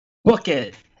Book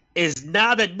it is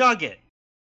not a nugget.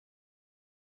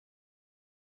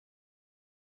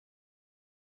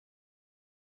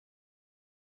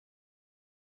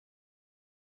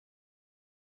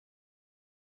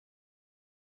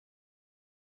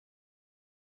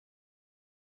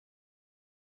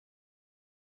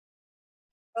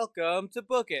 Welcome to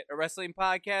Book It, a wrestling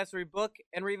podcast where we book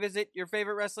and revisit your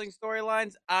favorite wrestling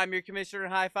storylines. I'm your commissioner,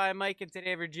 Hi-Fi Mike, and today I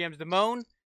have your GMs, Damone,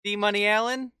 D-Money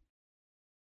Allen,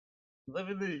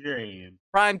 Living the dream.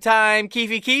 Primetime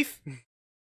Keefy Keef.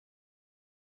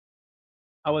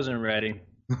 I wasn't ready.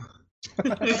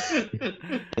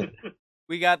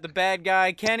 We got the bad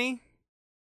guy, Kenny.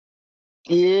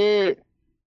 Yeah.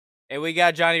 And we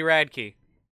got Johnny Radke.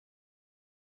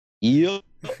 Yep.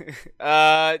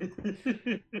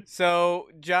 So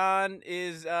John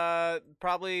is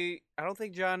probably. I don't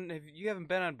think John. You haven't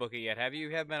been on Book It yet, have you?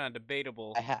 You have been on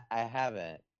Debatable. I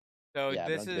haven't. So yeah,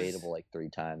 this I've been is debatable like 3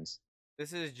 times.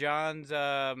 This is John's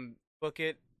Book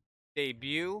It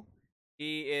debut.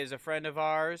 He is a friend of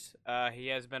ours. He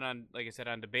has been on, like I said,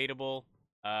 on Debatable.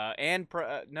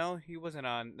 No, he wasn't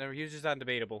on. No, he was just on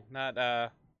Debatable, not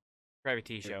Private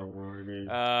T Show.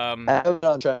 I haven't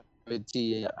on Private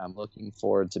T. I'm looking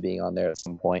forward to being on there at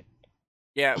some point.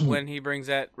 Yeah, when he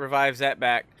revives that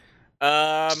back.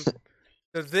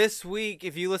 So this week,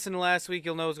 if you listen to last week,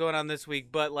 you'll know what's going on this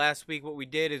week. But last week, what we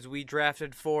did is we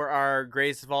drafted for our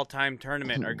Greatest of All Time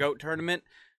tournament, our GOAT tournament.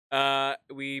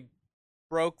 We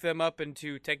broke them up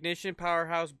into Technician,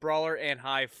 Powerhouse, Brawler, and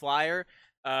High Flyer.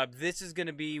 This is going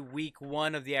to be week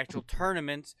 1 of the actual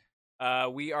tournament.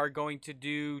 We are going to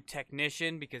do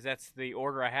Technician because that's the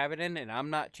order I have it in, and I'm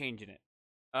not changing it.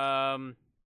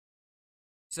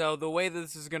 So the way that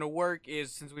this is going to work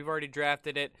is, since we've already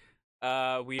drafted it,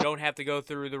 we don't have to go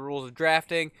through the rules of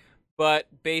drafting, but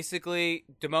basically,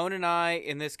 Damone and I,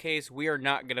 in this case, we are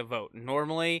not going to vote.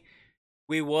 Normally,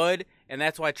 we would, and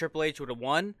that's why Triple H would have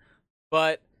won,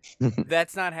 but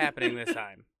that's not happening this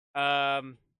time.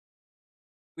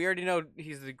 We already know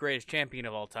he's the greatest champion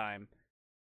of all time,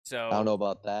 so... I don't know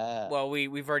about that. Well,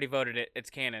 we've already voted it. It's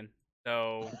canon.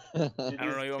 So, I don't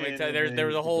know, you want me to tell you, there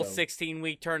was a whole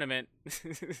 16-week tournament.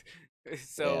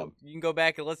 So, you can go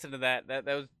back and listen to that. That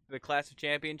was the Clash of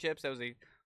Championships. That was a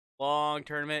long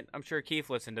tournament. I'm sure Keith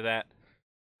listened to that.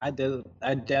 I did.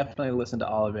 I definitely listened to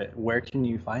all of it. Where can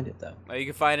you find it, though? You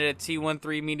can find it at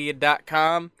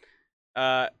t13media.com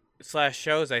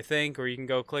 /shows, I think, or you can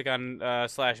go click on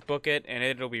 /book it, and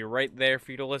it'll be right there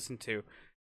for you to listen to.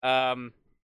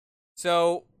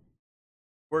 So,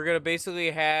 we're going to basically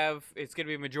it's going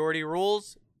to be majority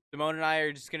rules. Damone and I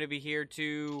are just going to be here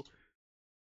to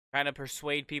kind of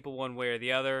persuade people one way or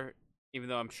the other, even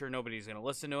though I'm sure nobody's going to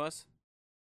listen to us.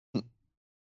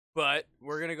 But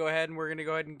we're going to go ahead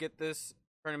and get this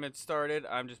tournament started.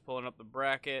 I'm just pulling up the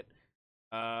bracket.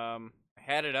 I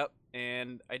had it up,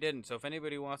 and I didn't. So if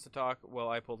anybody wants to talk while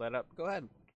I pull that up, go ahead.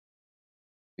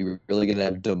 You're really going to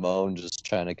have Damone just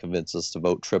trying to convince us to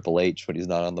vote Triple H when he's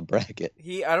not on the bracket.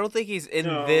 I don't think he's in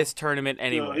this tournament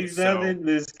anyway. No, he's not in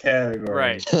this category.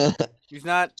 Right. He's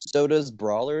not. So does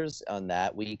Brawlers on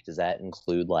that week, does that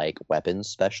include, like, weapons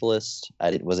specialist?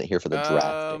 wasn't here for the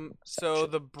drafting So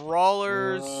section. the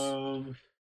Brawlers...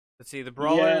 let's see, the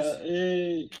Brawlers...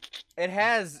 Yeah, it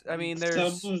has... I mean,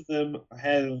 there's... Some of them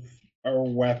are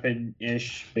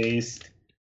weapon-ish based.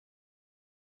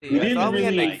 I thought we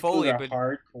had Mick Foley, but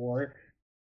hardcore.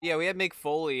 Yeah, we had Mick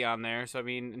Foley on there. So I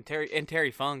mean, and Terry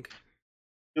Funk.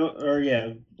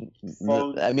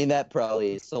 Funk. I mean, that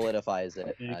probably solidifies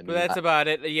it. But that's about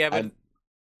it. Yeah, but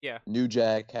yeah. New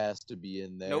Jack has to be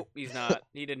in there. Nope, he's not.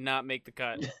 He did not make the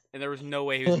cut, and there was no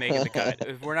way he was making the cut.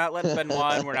 If we're not letting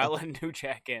Benoit, we're not letting New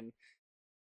Jack in.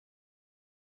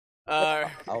 I'll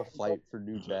fight for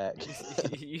New Jack.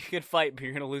 You can fight, but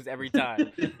you're gonna lose every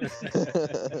time.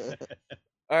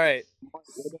 All right.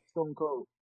 Stone Cold.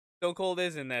 Stone Cold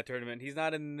is in that tournament. He's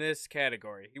not in this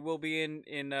category. He will be in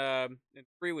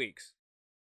 3 weeks.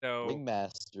 So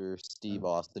Ringmaster Steve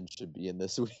Austin should be in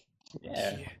this week.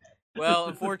 Yeah. Well,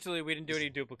 unfortunately, we didn't do any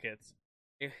duplicates.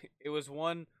 It was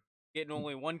getting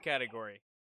only one category.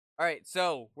 All right,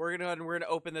 so we're gonna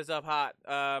open this up hot.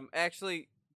 Actually,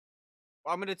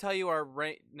 I'm gonna tell you our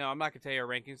rank. No, I'm not gonna tell you our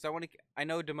rankings. I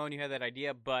know Damone, you had that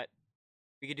idea, but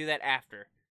we could do that after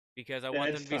because I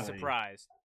want them to be surprised.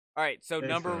 All right, so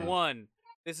number 1.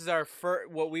 This is our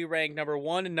what we rank number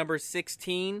 1 and number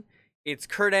 16. It's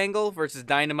Kurt Angle versus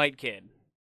Dynamite Kid.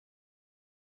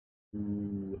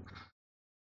 Ooh.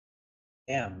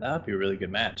 Damn, that would be a really good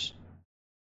match.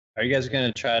 Are you guys going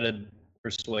to try to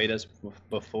persuade us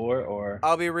before, or?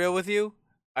 I'll be real with you.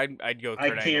 I'd go I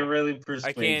Kurt can't Angle. really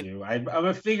persuade can't- you.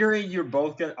 I'm figuring you're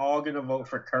both all gonna vote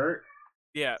for Kurt.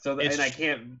 Yeah. So It's and I tr-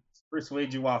 can't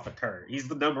persuade you off of Kurt. He's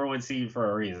the number one seed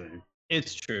for a reason.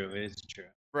 It's true. It's true.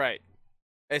 Right.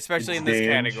 Especially It's in this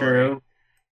damn category. true.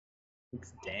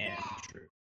 It's damn true.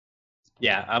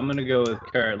 Yeah, I'm gonna go with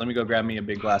Kurt. Let me go grab me a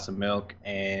big glass of milk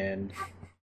and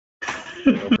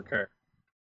go for Kurt.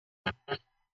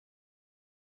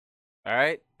 All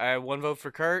right. I have one vote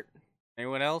for Kurt.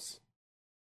 Anyone else?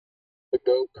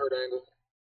 Go Kurt Angle.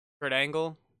 Kurt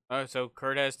Angle. Oh, so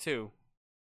Kurt has 2.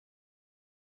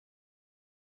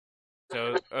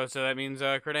 So that means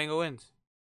Kurt Angle wins.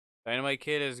 Dynamite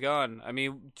Kid is gone. I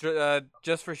mean,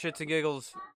 just for shits and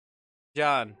giggles,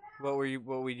 John, what would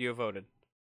you have voted?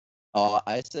 Oh,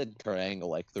 I said Kurt Angle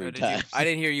like Or 3 did you- times. I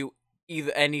didn't hear you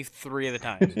any 3 of the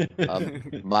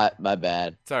times. My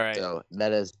bad. It's all right. So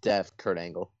that is def Kurt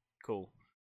Angle. Cool.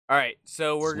 All right,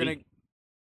 so we're Sweet.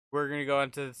 gonna go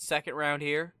into the second round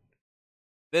here.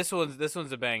 This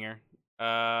one's a banger.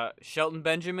 Shelton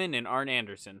Benjamin and Arn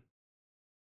Anderson.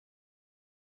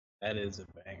 That is a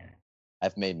banger.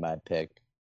 I've made my pick.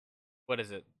 What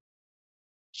is it?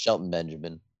 Shelton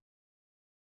Benjamin.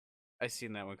 I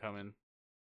seen that one coming.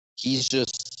 He's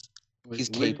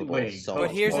capable wait, so But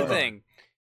much here's the hold on. thing.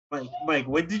 Mike,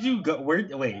 when did you go? Where?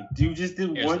 Wait, you just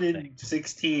did Here's 1 the in thing.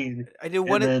 16, I did and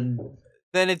one. then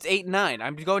Then it's 8 and 9.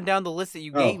 I'm going down the list that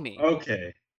you gave me.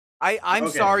 Okay. I'm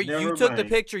Okay, sorry. You never took the mind.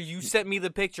 picture. You sent me the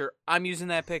picture. I'm using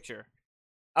that picture.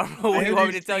 I don't know what I you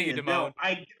want me to tell you, understand.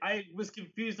 Damone. No, I was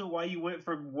confused on why you went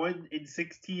from 1 in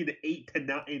 16 to 8 to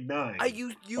 9. You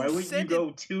why wouldn't you sent go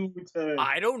it. 2 to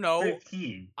I don't know.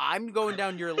 15? I'm going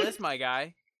down your list, my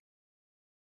guy.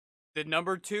 The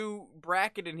number 2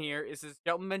 bracket in here is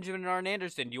Shelton Benjamin and Arn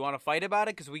Anderson. Do you want to fight about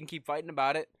it? Because we can keep fighting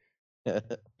about it.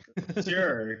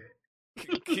 Sure.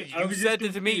 You I was just sent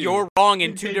it to me. confused. You're wrong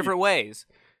in 2 Continue. different ways.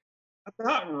 I'm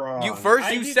not wrong. You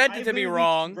I sent it to me literally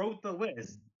wrong. Wrote the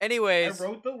list. Anyways, I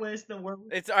wrote the list and we're.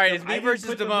 it's all right. It's I me didn't versus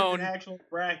put them in an Damone. actual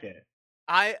bracket.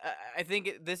 I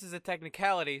think this is a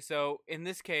technicality. So in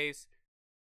this case,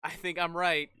 I think I'm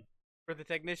right for the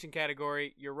technician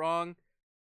category. You're wrong.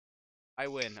 I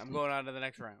win. I'm going on to the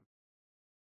next round.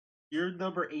 You're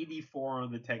number 84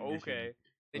 on the technician. Okay.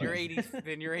 Then you're 80.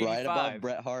 Then you're 85. Right above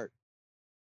Bret Hart.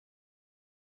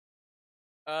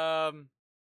 All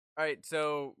right.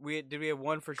 So did we have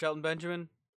one for Shelton Benjamin?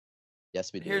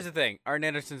 Yes, we did. Here's the thing: Arn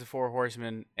Anderson's a 4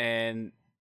 horseman, and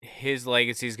his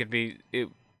legacy is gonna be.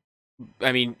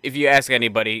 I mean, if you ask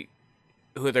anybody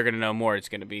who they're gonna know more, it's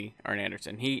gonna be Arn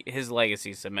Anderson. His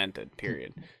legacy is cemented.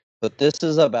 Period. But this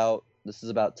is about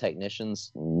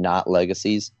technicians, not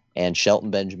legacies. And Shelton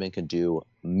Benjamin could do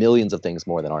millions of things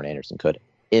more than Arn Anderson could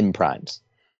in primes.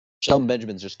 Shelton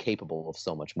Benjamin's just capable of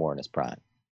so much more in his prime.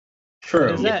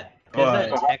 True. Is that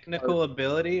But- technical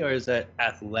ability or is that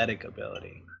athletic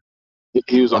ability?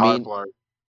 He was a I high mean- flyer.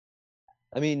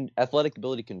 I mean, athletic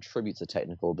ability contributes to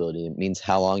technical ability. It means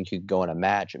how long you can go in a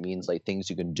match. It means like things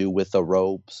you can do with the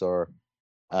ropes or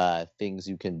things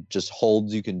you can just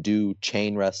holds you can do,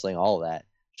 chain wrestling, all of that.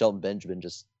 Shelton Benjamin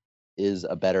just is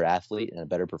a better athlete and a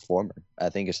better performer. I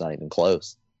think it's not even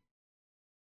close.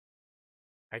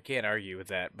 I can't argue with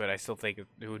that, but I still think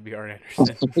it would be Arn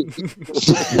Anderson.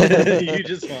 You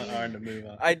just want Arn to move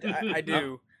on. I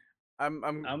do. I'm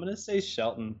I'm gonna say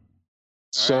Shelton.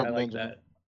 I Shelton like Benjamin. that.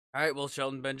 all right. Well,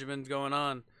 Shelton Benjamin's going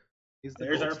on. He's the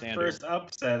There's gold our standard. first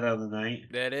upset of the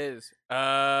night. That is.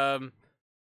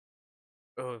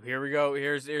 Oh, here we go.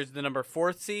 Here's the number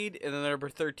 4th seed and the number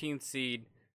 13th seed.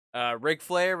 Ric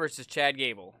Flair versus Chad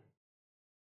Gable.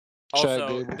 Chad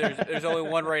Also, Gable. there's only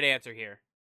one right answer here.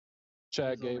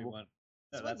 Chad There's only Gable. one.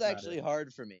 This No, one's that's not actually it.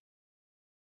 hard for me. To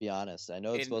be honest, I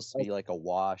know it's In- supposed to be like a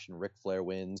wash and Ric Flair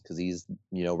wins because he's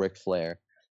Ric Flair,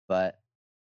 but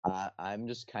I'm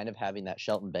just kind of having that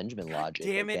Shelton Benjamin logic.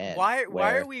 Damn it! again, Why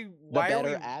where are we? the Why are better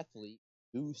we? athlete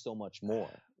do so much more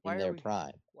Why in are their we-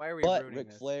 prime? Why are we But ruining Ric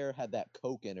this? Flair had that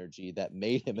coke energy that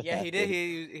made him. An Yeah, he did.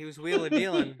 athlete. He was wheeling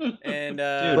dealing, and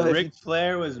Dude, But if Ric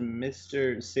Flair was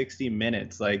Mr. 60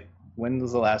 Minutes. Like, when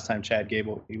was the last time Chad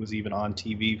Gable he was even on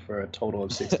TV for a total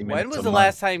of 60 minutes? when was a the month?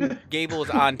 last time Gable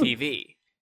was on TV?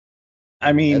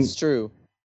 I mean, That's true.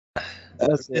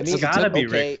 it's I mean, gotta be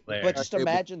okay, Ric Flair. but just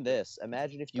imagine this.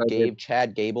 Imagine if you gave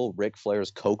Chad Gable Ric Flair's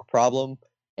coke problem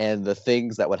and the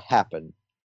things that would happen.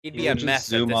 He'd He be would on just meth. at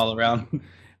zoom this all point. around.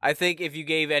 I think if you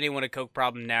gave anyone a coke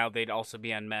problem now, they'd also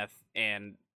be on meth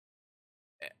and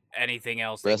anything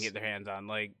else they can Rest- get their hands on.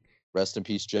 Like, Rest in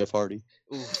peace, Jeff Hardy.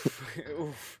 oof,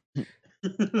 oof.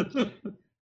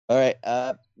 All right.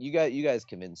 You guys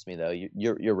convinced me though.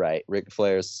 You're right. Ric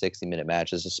Flair's 60-minute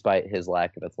matches, despite his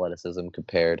lack of athleticism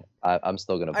compared, I'm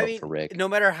still gonna vote for Rick. no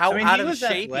matter how I mean, out he of was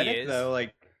shape athletic he is, though.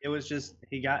 Like it was just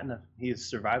he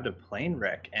survived a plane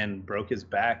wreck and broke his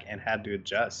back and had to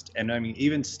adjust. And I mean,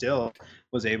 even still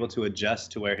was able to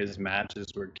adjust to where his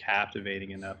matches were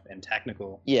captivating enough and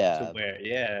technical. Yeah. To where,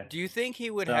 yeah. do you think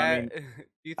he would So, I have? mean, do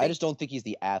you I think? just don't think he's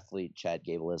the athlete Chad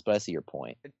Gable is, but I see your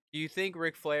point. Do you think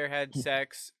Ric Flair had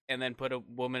sex and then put a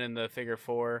woman in the figure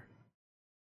 4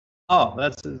 Oh,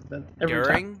 that's every time.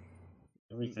 during?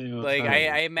 Everything else Like fine.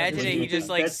 I imagine That's it. He the- just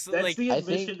like that's like the I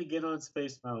admission think- to get on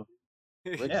Space Mountain.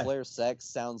 Ric Yeah. Flair sex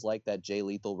sounds like that Jay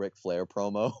Lethal Ric Flair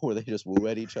promo where they just woo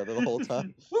at each other the whole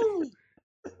time.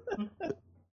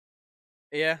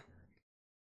 yeah.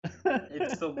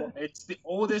 It's the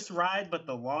oldest ride, but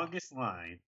the longest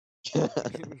line. It's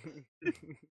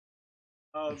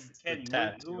the Kenny,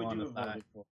 tattoo who would on you the have thigh. voted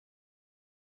for?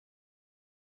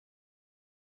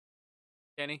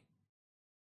 Kenny.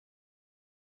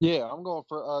 Yeah, I'm going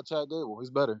for Chad Gable. He's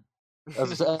better.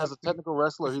 As a technical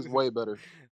wrestler, he's way better.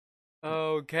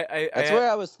 Okay, That's where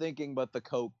I was thinking, but the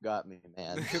coke got me,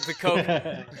 man. the coke,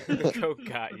 the coke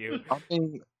got you. I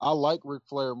mean, I like Ric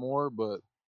Flair more, but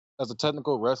as a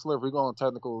technical wrestler, if we're going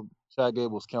technical, Chad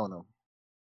Gable's killing him.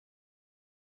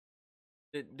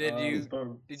 Did you you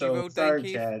vote then, sorry,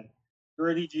 Keith? Chad.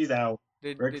 Gritty G's out.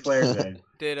 did Ric did, Flair's in.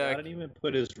 did I didn't even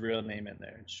put his real name in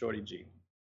there. It's Shorty G.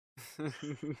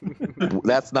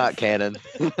 That's not canon.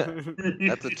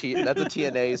 That's a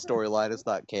TNA storyline. It's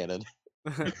not canon.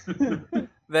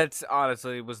 That's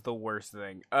honestly was the worst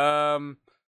thing. The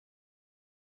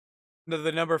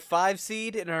number 5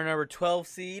 seed and our number 12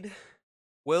 seed,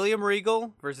 William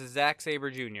Regal versus Zack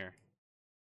Sabre Jr.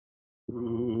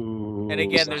 And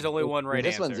again, there's only one right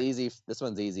this answer. one's easy. This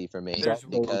one's easy for me There's-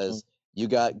 because you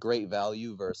got great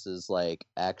value versus like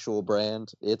actual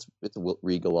brand. It's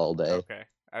Regal all day. Okay,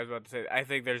 I was about to say I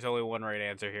think there's only one right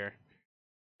answer here,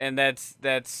 and that's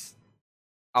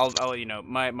I'll let you know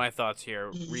my thoughts here.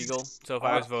 Regal. So if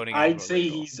I was voting, I'd I'd vote say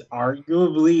Regal. he's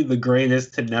arguably the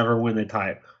greatest to never win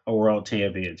a world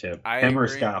championship. I Him or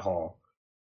agree. Scott Hall.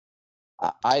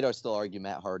 I'd still argue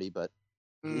Matt Hardy, but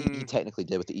he technically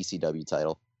did with the ECW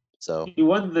title. So, He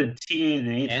won the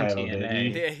TNA And title,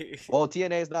 didn't he? well,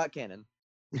 TNA is not canon.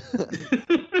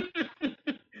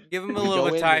 Give him a We little go bit in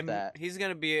of with time. that. He's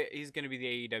gonna be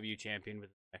the AEW champion with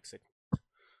Mexico.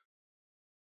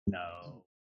 No.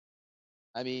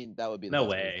 I mean, that would be the No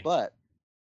best move, way. But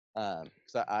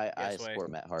so I Yes way.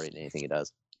 support Matt Hardy in anything he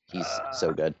does. He's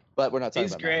so good. But we're not talking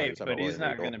He's about Matt Hardy, great, we're but talking he's about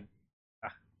not William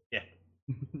gonna. Yeah.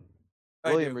 I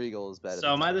William do. Regal is better. So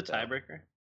than am I the Zack, though. tiebreaker?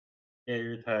 Yeah,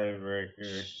 you're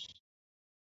tiebreaker.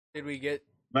 Did we get?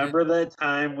 Remember that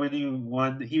time when he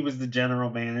won? He was the general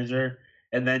manager,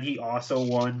 and then he also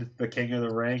won the King of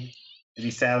the Ring, and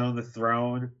he sat on the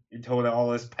throne and told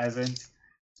all his peasants.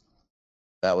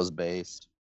 That was based.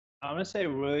 I'm gonna say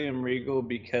William Regal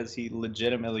because he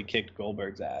legitimately kicked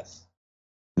Goldberg's ass.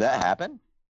 That happened?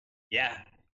 Yeah.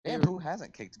 Damn, who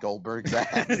hasn't kicked Goldberg's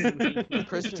ass?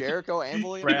 Chris Jericho and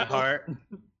William Bret Regal? Hart.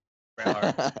 Bret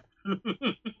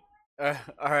Hart.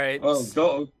 All right.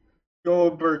 Oh,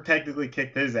 Goldberg technically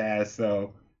kicked his ass,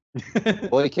 so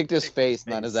Well, he kicked his face,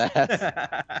 not his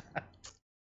ass.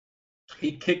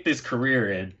 he kicked his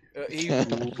career in. He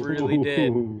really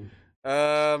did.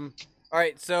 All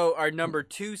right. So our number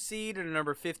 2 seed and our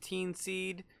number 15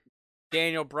 seed,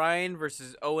 Daniel Bryan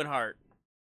versus Owen Hart.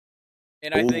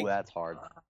 And I Ooh, think that's hard.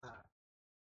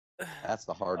 That's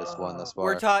the hardest one thus far.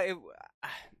 we're talking. I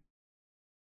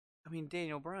mean,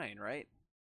 Daniel Bryan, right?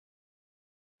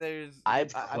 There's. I'm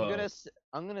close.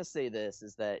 gonna say this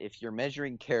is that if you're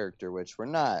measuring character, which we're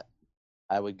not,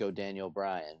 I would go Daniel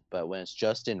Bryan. But when it's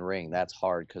just in ring, that's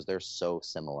hard because they're so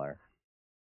similar.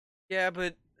 Yeah,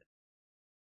 but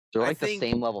They're I like think-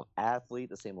 the same level of athlete,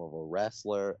 the same level of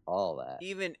wrestler, all that.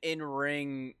 even in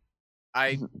ring,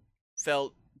 I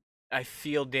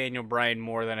feel Daniel Bryan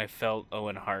more than I felt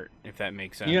Owen Hart, if that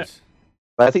makes sense. Yeah.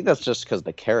 But I think that's just because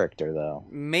the character, though.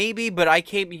 Maybe,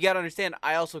 but you gotta understand,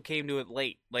 I also came to it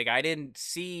late. Like I didn't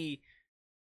see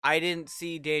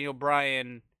Daniel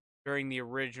Bryan during the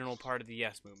original part of the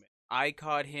Yes Movement. I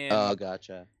caught him Oh,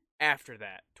 gotcha. after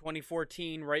that.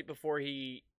 2014, right before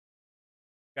he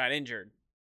got injured.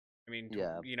 I mean,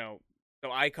 Yeah.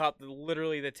 so I caught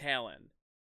literally the tail end.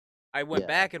 I went Yeah.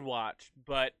 back and watched,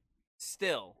 but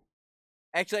still.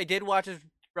 Actually, I did watch his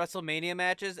WrestleMania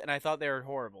matches, and I thought they were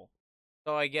horrible.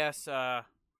 So I guess,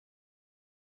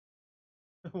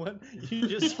 What? You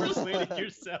just persuaded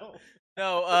yourself.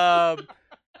 no,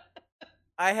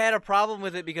 I had a problem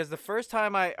with it because the first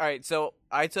time alright, so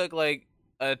I took like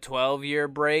a 12-year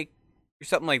break or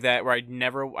something like that, where I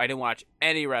didn't watch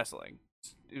any wrestling.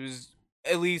 It was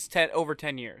at least over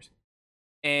 10 years,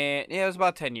 and yeah, it was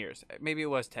about 10 years. Maybe it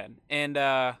was 10. And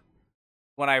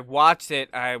when I watched it,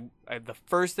 I the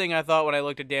first thing I thought when I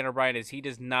looked at Dan O'Brien is he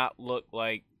does not look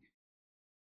like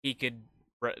he could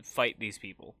fight these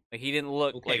people. Like, he didn't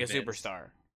look like a Vince. superstar.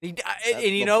 And That's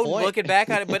you the know, point. looking back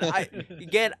on it, but I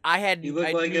He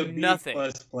looked like knew a nothing.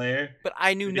 B+ player. But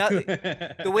I knew nothing.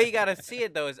 The way you gotta see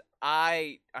it though is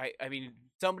I mean,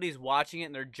 somebody's watching it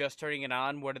and they're just turning it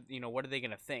on. What are they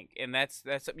gonna think? And that's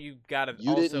something you gotta.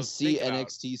 You also didn't see think about.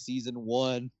 NXT season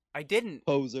 1, I didn't.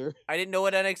 poser. I didn't know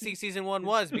what NXT season 1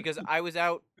 was because I was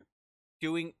out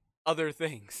doing other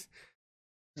things,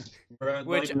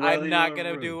 which I'm not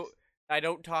gonna do. I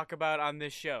don't talk about on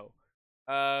this show.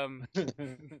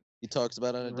 He talks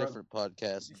about it on a Ru- different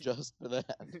podcast just for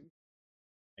that.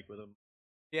 Like with him.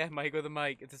 Yeah, Mike with a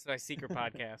mic. It's my secret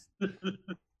podcast.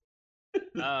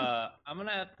 I'm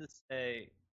gonna have to say,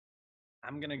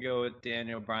 I'm gonna go with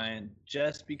Daniel Bryan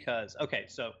just because. Okay,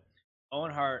 so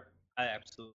Owen Hart, I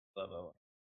absolutely love Owen.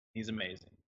 He's amazing,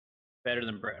 better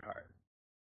than Bret Hart.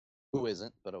 Who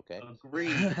isn't, but okay.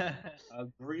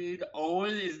 Agreed.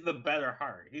 Owen is the better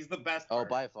Hart. He's the best. Oh, Hart. Oh,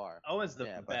 by far. Owen's the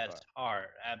Yeah, by best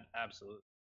Hart, absolutely.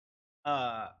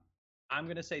 I'm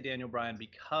gonna say Daniel Bryan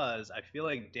because I feel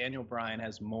like Daniel Bryan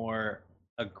has more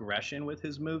aggression with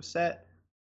his moveset.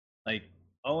 Like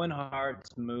Owen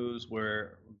Hart's moves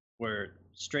were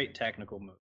straight technical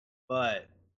moves, but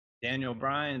Daniel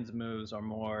Bryan's moves are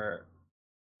more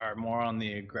on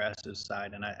the aggressive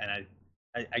side, and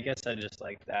I guess I just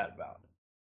like that about it.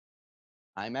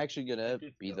 I'm actually gonna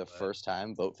could be feel the that. first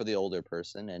time vote for the older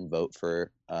person and vote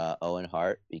for Owen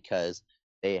Hart because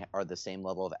they are the same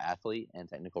level of athlete and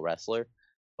technical wrestler,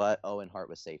 but Owen Hart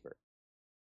was safer.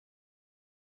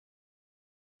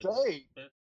 Hey,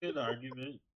 Good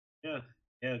argument. Yeah.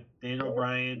 Daniel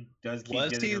Bryan does keep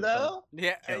Was getting he himself- though?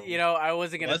 Yeah, Killed. I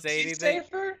wasn't gonna Was say he anything.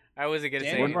 safer? I wasn't gonna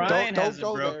say Daniel anything. Bryan Don't hasn't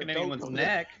go there, broken don't anyone's go there.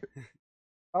 neck.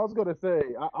 I was gonna say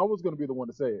I was gonna be the one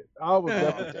to say it. I was Oh,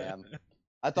 definitely. damn.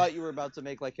 I thought you were about to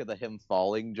make like the him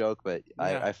falling joke, but No.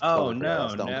 I Oh totally forgot no,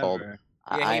 about Stone Cold. never.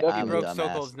 Yeah, he I'm a broke Stone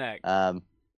dumbass. Cold's neck. I'm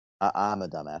a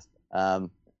dumbass.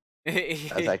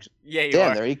 That's actually Yeah, you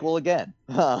damn. are. They're equal again.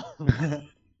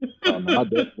 Oh, no, I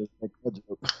definitely make that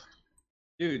joke.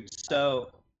 Dude, so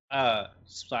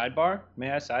sidebar?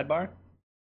 May I sidebar?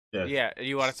 Yes. Yeah,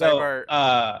 you want to So sidebar?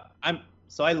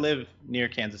 I live near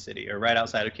Kansas City, or right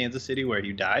outside of Kansas City where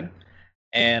he died.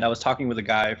 And I was talking with a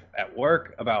guy at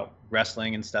work about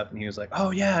wrestling and stuff, and he was like, "Oh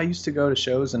yeah, I used to go to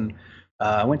shows, and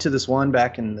I went to this one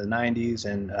back in the '90s."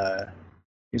 And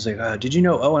he was like, "Did you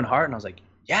know Owen Hart?" And I was like,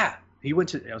 "Yeah." He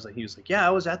was like, "Yeah,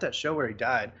 I was at that show where he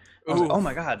died." I was like, Oof. "Oh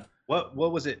my god, what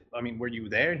was it? I mean, were you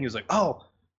there?" And he was like, "Oh,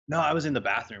 no, I was in the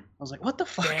bathroom." I was like, "What the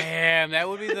fuck?" Damn, that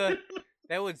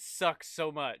would suck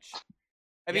so much.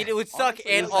 I mean, Yeah, it would suck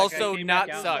honestly, and it's like I also came not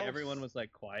back out, suck. Everyone was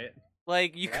like quiet.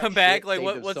 Like, you That come back, shit like,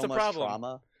 saved what's so the much problem?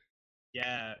 trauma.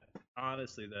 Yeah,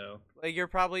 honestly though. Like, you're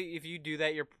probably, if you do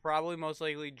that, you're probably most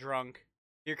likely drunk.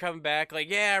 You're coming back, like,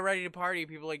 yeah, ready to party.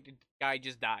 People like, the guy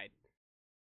just died.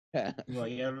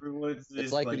 Like everyone's It's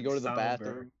just like when you go to the somber.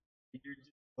 bathroom. You're just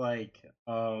like,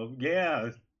 yeah,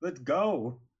 let's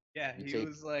go. Yeah, You he take-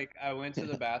 was like, I went to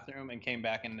the bathroom and came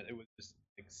back, and it was just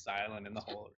like silent in the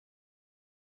whole.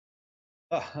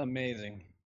 Oh, amazing.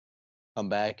 Come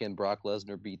back and Brock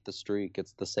Lesnar beat the streak.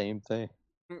 It's the same thing.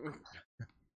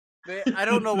 I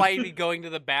don't know why you'd be going to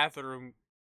the bathroom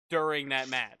during that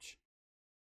match.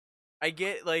 I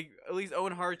get, like, at least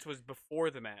Owen Hart's was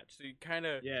before the match, so you kind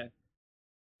of Yeah.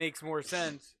 makes more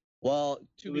sense. Well, It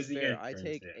to be was the fair, I entrance,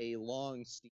 take yeah. a long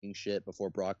sneaking shit before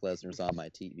Brock Lesnar's on my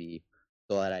TV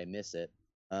so that I miss it.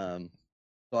 So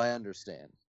I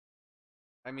understand.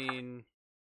 I mean,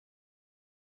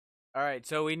 all right,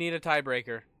 so we need a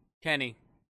tiebreaker. Kenny,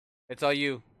 it's all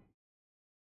you.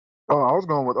 Oh, I was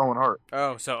going with Owen Hart.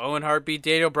 Oh, so Owen Hart beat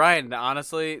Daniel Bryan.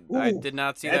 Honestly, I Ooh, did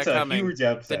not see That's that a coming. huge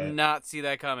upset. Did not see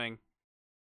that coming.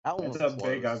 That one That's was a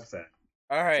big close. upset.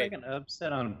 All It's right. like an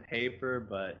upset on paper,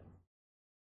 but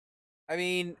I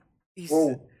mean, he's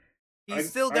Whoa,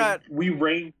 still got. We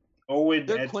ranked Owen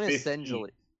They're at 15. quintessentially.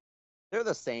 They're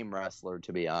the same wrestler,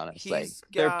 to be honest. Like He's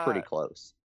they're pretty got-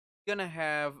 close. Gonna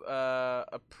have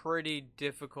a pretty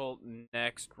difficult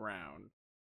next round.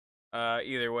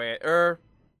 Either way,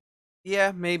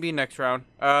 yeah, maybe next round.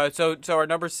 So our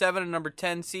number 7 and number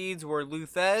 10 seeds were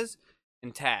Luthez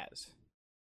and Taz.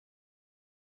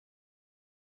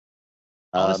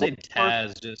 I want to say Um,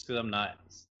 Taz just because I'm not.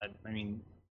 I mean,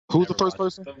 Who's the never first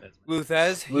watched person? it.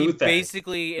 Luthez, he Luthez.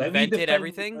 basically Let me invented defend-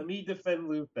 everything. Let me defend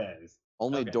Luthez.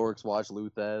 Only Okay. dorks watch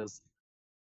Luthez.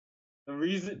 The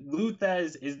reason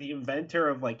Luthez is the inventor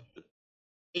of like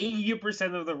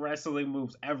 80% of the wrestling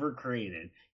moves ever created.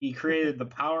 He created the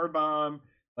power bomb,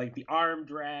 like the arm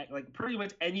drag, like pretty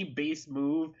much any base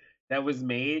move that was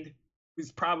made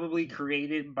was probably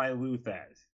created by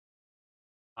Luthez.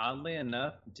 Oddly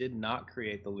enough, did not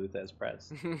create the Luthez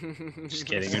press. Just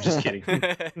kidding. I'm just kidding.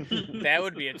 That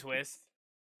would be a twist.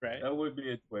 Right? That would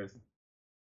be a twist.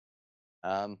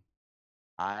 I'm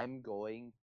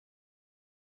going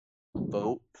to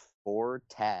vote for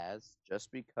Taz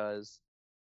just because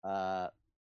I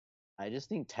just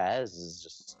think Taz is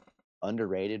just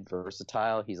underrated,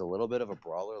 versatile. He's a little bit of a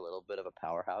brawler, a little bit of a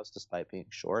powerhouse despite being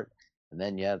short. And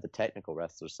then you have the technical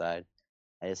wrestler side.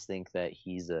 I just think that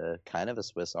he's a kind of a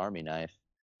Swiss Army knife.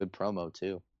 Good promo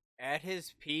too. At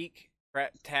his peak,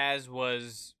 Taz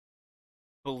was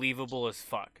believable as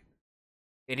fuck.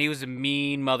 And he was a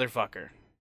mean motherfucker.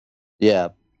 Yeah.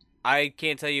 I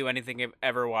can't tell you anything I've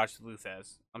ever watched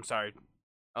Luthez. I'm sorry.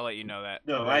 I'll let you know that.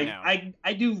 No, right now.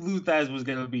 I knew Luthez was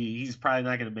gonna be. He's probably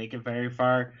not gonna make it very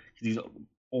far because he's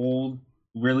old,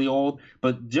 really old.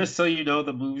 But just so you know,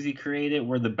 the moves he created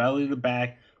were the belly to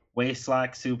back, waist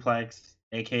lock suplex,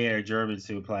 aka a German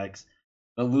suplex,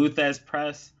 the Luthez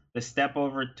press, the step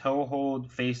over toe hold,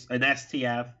 face an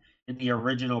STF, and the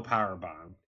original power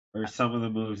bomb. Or some of the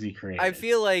moves he created. I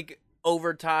feel like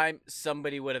over time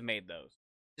somebody would have made those.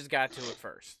 Just got to it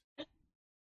first.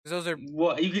 Those are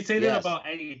well, you can say that Yes. about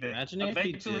anything. Imagine if he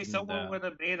Eventually, didn't, someone though. would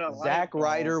have made a Zack light bulb.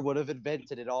 Ryder would have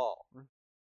invented it all.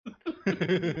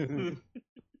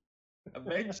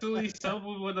 Eventually,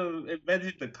 someone would have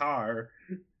invented the car.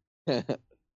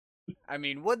 I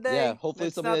mean, would they? Yeah, hopefully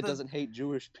That's somebody not that the- doesn't hate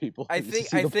Jewish people. I You think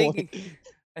see I the think point?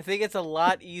 I think it's a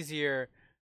lot easier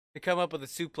to come up with a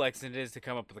suplex than it is to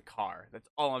come up with a car. That's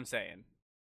all I'm saying.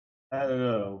 I don't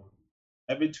know.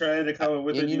 I've been trying to come up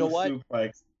with And a you new know what?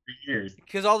 suplex for years.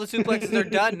 Because all the suplexes are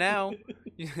done now.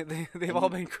 They've all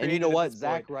been created. And you know at what? this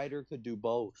Zack point. Ryder could do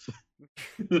both.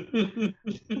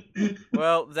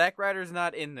 Well, Zack Ryder's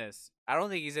not in this. I don't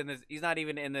think he's in this. He's not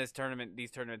even in this tournament.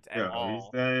 These tournaments at No, he's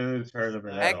all. not in the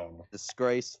tournament at all.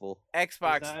 Disgraceful.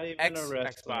 Xbox, He's not even X, a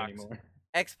wrestler Xbox, anymore.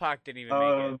 X-Pac didn't even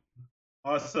make it.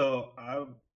 Also,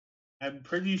 I'm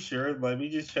pretty sure. Let me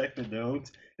just check the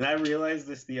notes. And I realized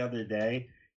this the other day.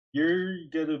 You're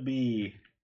gonna be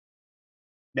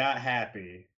not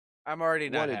happy. I'm already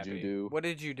not What did happy. you do? What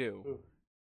did you do?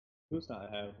 Who's not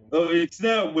having? Oh, it's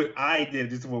not what I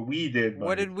did. It's what we did. What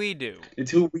buddy. did we do?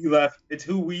 It's who we left. It's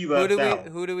who we Who left do we out.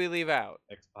 who do we leave out?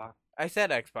 Xbox. I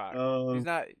said X-Pac. He's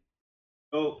not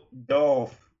Oh,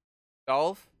 Dolph.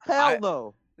 Dolph. Hell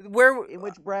no. Where? In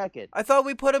which bracket? I thought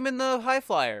we put him in the high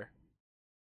flyer.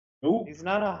 Who? He's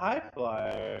not a high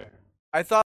flyer. I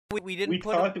thought we didn't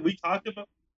put him.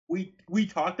 We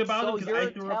talked about So him because you're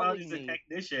I threw him out telling as a me-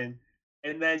 technician,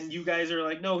 and then you guys are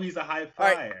like, no, he's a high All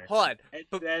flyer. right, hold on. And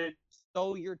But- then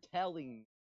So you're telling me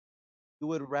you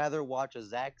would rather watch a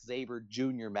Zack Sabre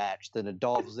Jr. match than a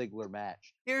Dolph Ziggler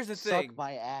match? Here's the Suck thing.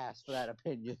 my ass for that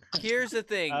opinion. Here's the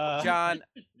thing, Uh, John.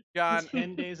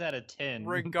 10 days out of 10.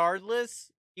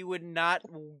 Regardless, he would not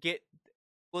get.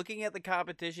 Looking at the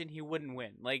competition, he wouldn't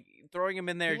win. Like throwing him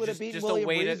in there would've just beaten a William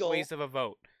waste Regal. of a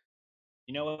vote.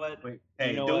 You know what? wait, hey,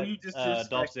 you know don't what you just Dolph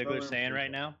disrespect Ziggler's saying William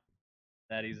right now?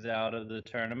 That he's out of the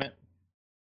tournament?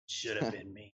 Should have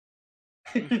been me.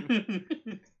 Regal?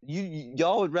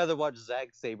 Y'all would rather watch Zack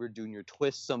Sabre Jr.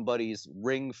 twist somebody's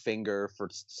ring finger for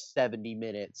 70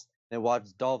 minutes than watch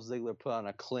Dolph Ziggler put on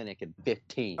a clinic in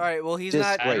 15. All right. Well, he's Just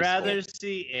not. I'd Graceful. rather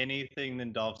see anything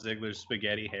than Dolph Ziggler's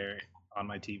spaghetti hair on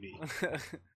my TV.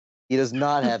 He does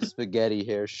not have spaghetti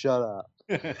hair. Shut up.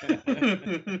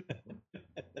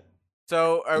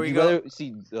 So are Would we you going? rather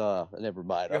see? Never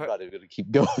mind. Go I'm ahead. not even gonna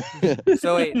keep going.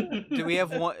 So wait, do we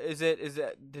have one? Is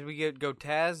it? Did we go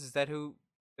Taz? Is that who?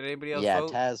 Did anybody else Yeah,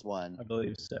 vote? Taz won. I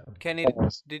believe so. Kenny,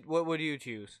 what would you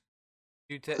choose?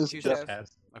 You It's choose just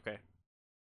Taz? Okay.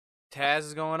 Taz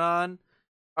is going on.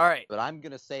 All right. But I'm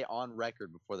gonna say on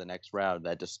record before the next round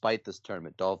that despite this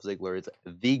tournament, Dolph Ziggler is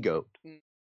the GOAT.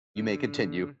 You may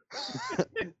continue.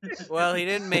 Well, he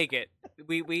didn't make it.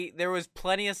 We there was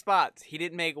plenty of spots. He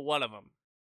didn't make one of them.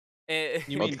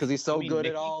 You Well, mean- because he's so you mean good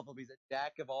at Mickey? all of them. He's a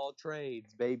jack of all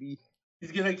trades, baby.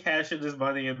 He's gonna cash in his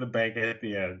money in the bank at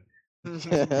the end.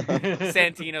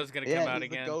 Santino's gonna come Yeah, out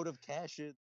he's again. the GOAT of cash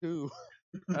in too.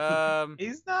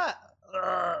 He's not.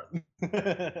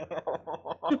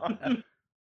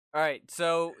 All right,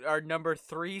 so our number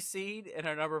 3 seed and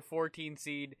our number 14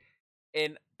 seed,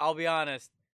 and I'll be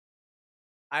honest,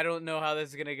 I don't know how this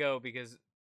is gonna go because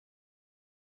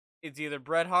it's either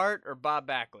Bret Hart or Bob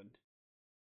Backlund.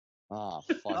 Oh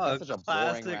fuck! Oh, That's such a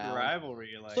boring classic round. rivalry.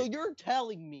 Like, So you're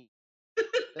telling me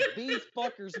These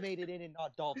fuckers made it in and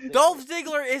not Dolph Ziggler. Dolph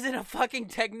Ziggler isn't a fucking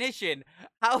technician.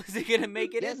 How is he gonna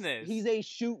make it Yes, in this? he's a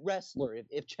shoot wrestler.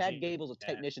 If Chad Gable's a Yeah.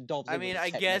 technician, Dolph Ziggler's I mean, a I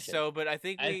guess technician. so, but I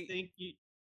think I think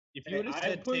if you would have I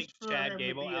said pushed take for Chad him to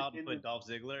Gable be out and in put the- Dolph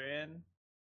Ziggler in,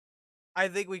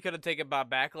 we could have taken Bob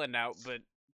Backlund out, but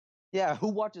Yeah, who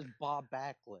watches Bob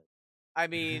Backlund? I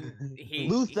mean, he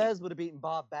Luthez would have beaten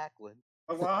Bob Backlund.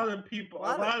 A lot of people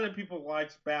A lot of people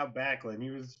watched Bob Backlund. He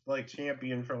was like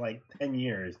champion for like 10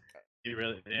 years. he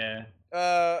really,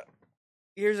 yeah.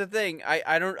 Here's the thing.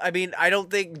 I don't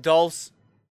think Dolph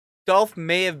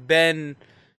may have been,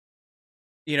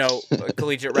 a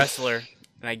collegiate wrestler,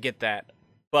 and I get that,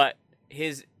 but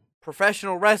his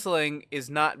professional wrestling is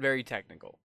not very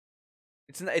technical.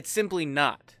 It's simply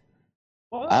not.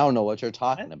 I don't know what you're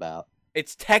talking about.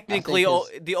 It's technically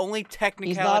his- the only He's not a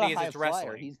technicality is high his flyer.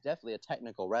 wrestling. He's definitely a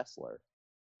technical wrestler.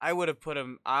 I would have put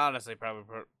him. I honestly probably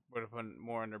would have put him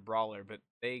more under brawler, but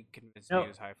they convinced me No. he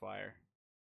was high flyer.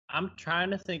 I'm trying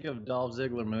to think of Dolph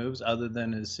Ziggler moves other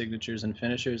than his signatures and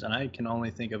finishers, and I can only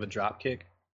think of a drop kick.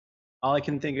 All I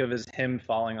can think of is him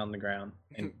falling on the ground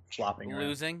and flopping around.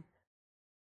 Losing.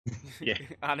 Yeah.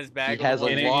 On his back. He has a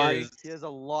Getting lot. his- He has a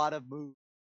lot of moves.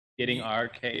 Getting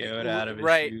RKO'd out of his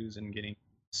Right. shoes and getting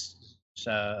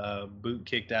boot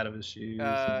kicked out of his shoes.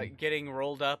 and- Getting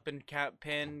rolled up and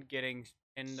pinned, getting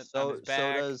pinned on So his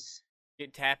back, does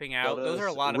tapping so out. Those are a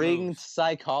does lot of ring moves.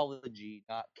 psychology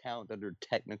not count under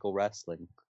technical wrestling?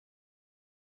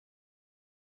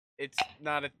 It's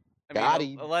not a. I Got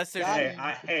mean, him. unless there's. Got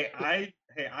him.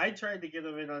 I tried to get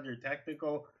him in under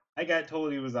technical. I got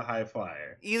told he was a high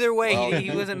flyer. Either way, Well, he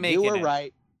wasn't making You were it.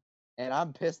 right, and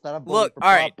I'm pissed that I'm Look, voting for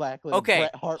all right, Bob Backlund okay,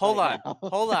 and Bret Hart hold right on, now.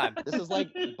 hold on. This is like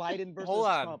Biden versus Hold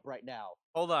on. Trump right now,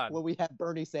 Hold on. where we have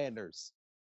Bernie Sanders.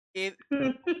 If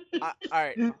all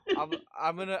right,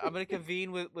 I'm gonna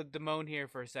convene with Damone here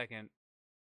for a second.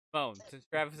 Damone, since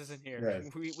Travis isn't here,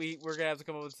 Yes. we're gonna have to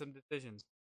come up with some decisions.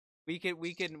 We can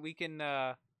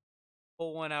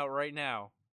pull one out right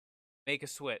now. Make a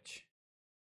switch.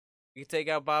 We can take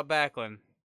out Bob Backlund,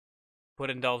 put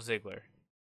in Dolph Ziggler.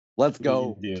 Let's We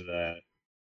go. can do that.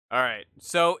 All right,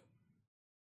 so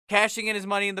cashing in his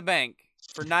Money in the Bank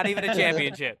for not even a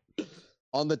championship.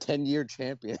 On the 10-year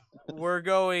champion. We're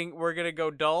gonna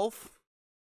go Dolph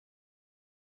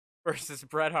versus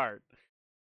Bret Hart.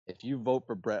 If you vote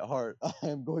for Bret Hart, I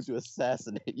am going to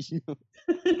assassinate you.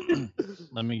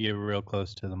 Let me get real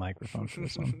close to the microphone for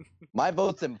this one. My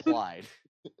vote's implied.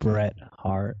 Bret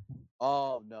Hart.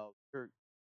 Oh no,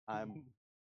 I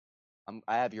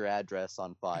have your address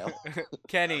on file.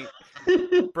 Kenny,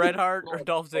 Bret Hart or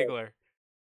Dolph Ziggler?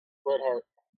 Bret Hart.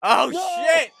 Oh No!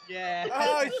 shit! Yeah.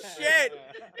 Oh shit!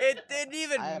 It didn't I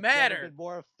even have never matter. been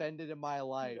more offended in my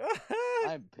life.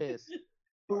 I'm pissed.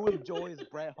 Who enjoys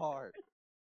Bret Hart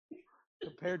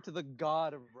compared to the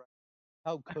god of?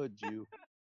 How could you?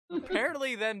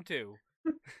 Apparently, them two.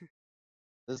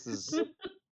 This is.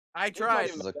 I tried.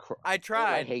 This is a. I I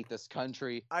tried. hate this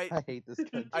country. I- I hate this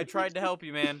country. I tried to help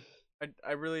you, man.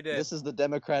 I really did. This is the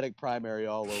Democratic primary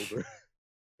all over.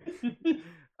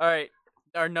 All right,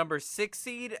 our number 6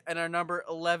 seed and our number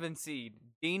 11 seed,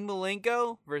 Dean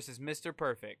Malenko versus Mr.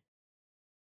 Perfect.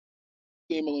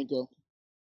 Dean Malenko.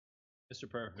 Mr.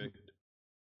 Perfect.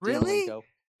 Really? Malenko.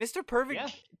 Mr. Perfect Yeah.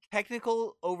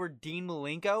 technical over Dean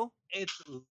Malenko? It's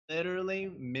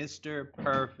literally Mr.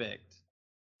 Perfect.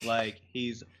 Like,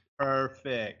 he's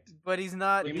perfect. But he's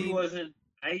not. He Dean, wasn't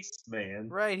Iceman.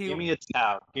 right? Give me a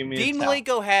towel. Give me Dean a towel.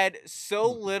 Malenko had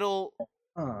so little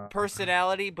Uh,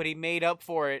 personality, but he made up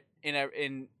for it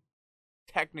in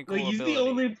technical Like, he's ability. the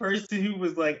only person who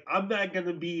was like, I'm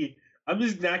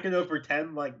just not gonna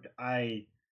pretend like I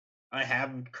have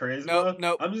charisma.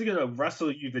 Nope. I'm just gonna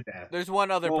wrestle you to death. There's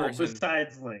one other Well, person.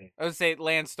 besides Lane. I would say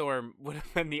Lance Storm would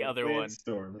have been the other one.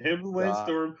 Landstorm. Him and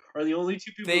Landstorm are the only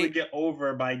two people They- that get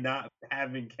over by not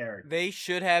having character. They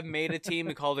should have made a team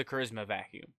and called it Charisma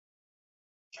Vacuum.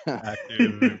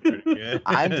 actually, pretty good.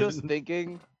 I'm just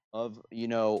thinking of,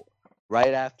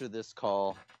 right after this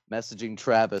call, messaging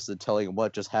Travis and telling him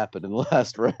what just happened in the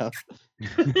last round.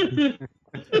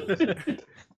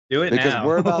 Do it Because now.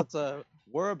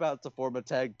 we're about to form a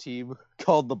tag team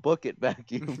called the Book It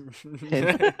Vacuum.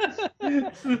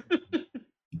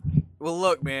 Well,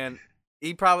 look, man.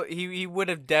 He would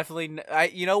have definitely.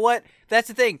 You know what? That's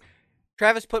the thing.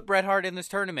 Travis put Bret Hart in this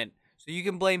tournament, so you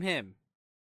can blame him.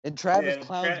 And Travis Yeah,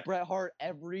 clowns Bret Hart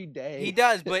every day. He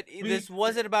does, but this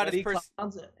wasn't about But his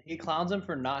he clowns him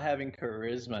for not having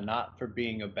charisma, not for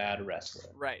being a bad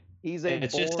wrestler. Right. He's a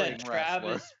It's boring just that wrestler.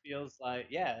 Travis feels like,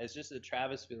 it's just that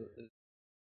Travis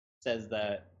says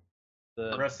that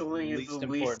the Wrestling is the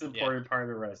least important part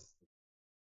of wrestling.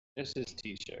 Just his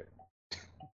T-shirt.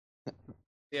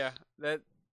 Yeah, that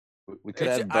We could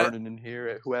It's- have Vernon in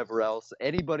here, whoever else,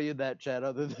 anybody in that chat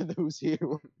other than who's here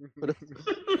would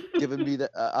have given me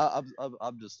that.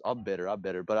 I'm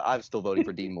bitter, but I'm still voting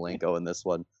for Dean Malenko in this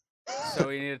one. so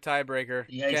we need a tiebreaker.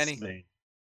 Kenny, Iceman.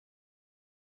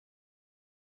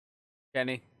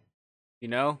 Kenny, you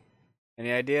know,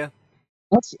 any idea?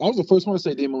 I was the first one to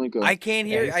say Dean Malenko. I can't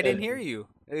Yeah, hear. he I didn't said- hear you.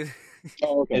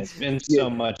 Oh, okay. It's been Yeah. so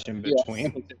much in Yeah.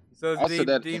 between. So I it's said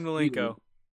that Dean immediately. Malenko.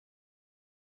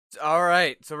 All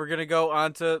right, so we're gonna go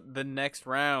on to the next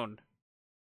round.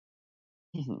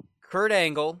 Kurt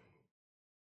Angle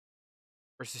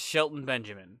versus Shelton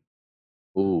Benjamin,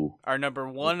 Ooh, our number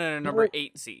 1 and our number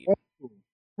 8 seed.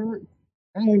 Kurt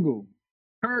Angle.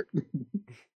 Kurt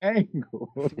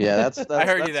Angle. yeah, that's I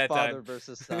heard you that's that father time.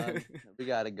 versus son. We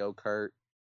gotta go, Kurt.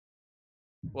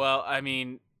 Well, I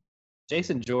mean,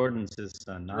 Jason Jordan's his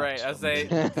son, not right? I say,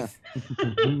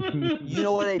 You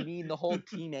know what I mean? The whole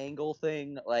Team Angle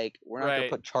thing. Like, we're not Right. gonna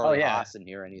put Charlie yeah. Haas in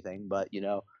here or anything, but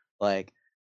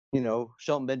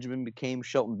Shelton Benjamin became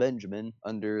Shelton Benjamin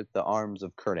under the arms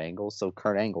of Kurt Angle, so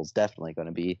Kurt Angle's definitely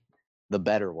gonna be the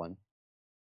better one.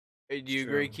 do you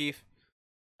agree, True. Keith?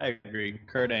 I agree.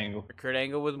 Kurt Angle. Kurt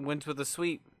Angle wins with a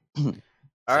sweep. All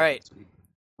right,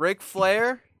 Ric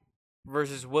Flair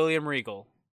versus William Regal,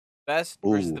 best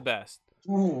versus Ooh. the best.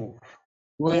 Ooh.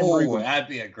 William Oh, Regal. that'd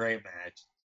be a great match.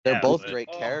 They're Yeah, both but- great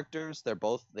oh. characters.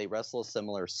 They wrestle a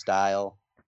similar style.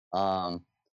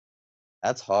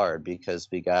 That's hard because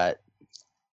we got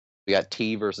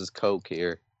T versus Coke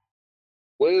here.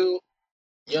 Well,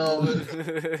 young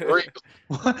Regal.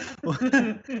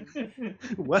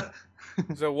 What?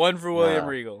 So 1 for William Wow.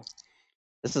 Regal.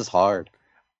 This is hard.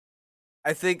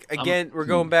 I think again we're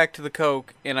going back to the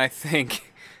Coke, and I think,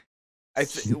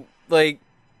 like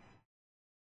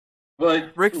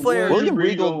But Ric Flair- William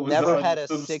Regal was never on had a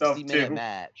some stuff, 60-minute too.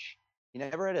 match. He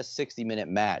never had a 60-minute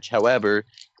match. However,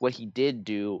 what he did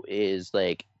do is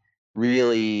like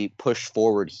really push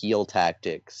forward heel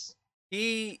tactics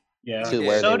he Yeah. to Yeah.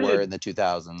 where So they were did- in the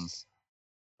 2000s.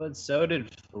 But so did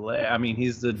Flair. I mean,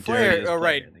 he's the Flair. dirtiest Oh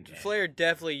right, player in the game. Flair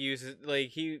definitely uses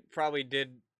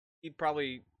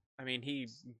he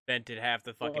invented half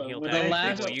the fucking Well, heel when The I tactics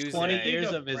last think people of- use 20 that. years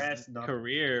Think of his brass knuckles.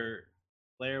 career,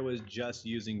 Flair was just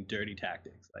using dirty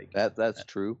tactics. Like That's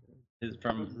true. his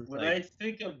from When like, I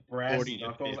think of brass 40 to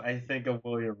knuckles, 50. I think of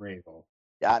William Regal.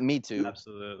 Yeah, me too.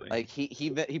 absolutely. Like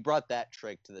he brought that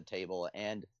trick to the table,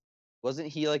 and wasn't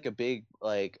he like a big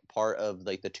like part of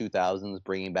like the 2000s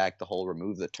bringing back the whole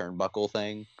remove the turnbuckle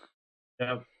thing?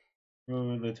 Yep.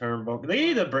 Remove the turnbuckle. They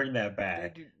need to bring that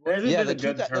back. Dude, There hasn't Yeah, been the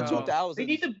a good turnbuckle. 2000s. They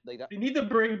need to- like that, They need to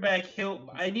bring back heel.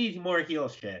 I need more heel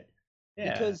shit.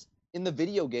 yeah. because in the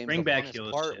video games, Bring the back funnest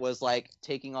heel part shit. was like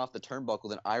taking off the turnbuckle,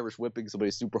 then Irish whipping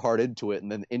somebody super hard into it,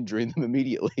 and then injuring them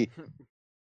immediately.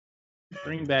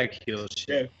 Bring back heel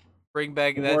shit. Bring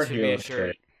back More that should be a heel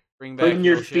shirt. shit. Bring back Putting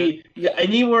your heel shit. feet. Yeah, I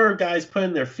need more guys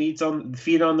putting their feet on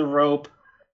the rope.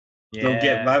 Yeah. They'll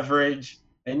get leverage.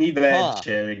 I need that Huh.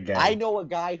 shit again. I know a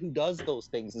guy who does those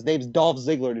things. His name's Dolph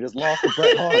Ziggler, and he just lost to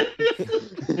Bret Hart.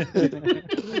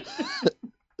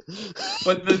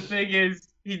 But the thing is,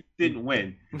 he didn't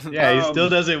win. Yeah, he still Um,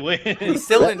 doesn't win. He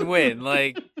still didn't win.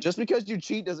 Like Just because you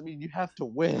cheat doesn't mean you have to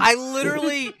win. I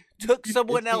literally took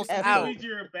someone It's the else effort. out.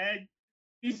 You're a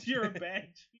bad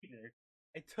cheater.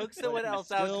 I took But someone he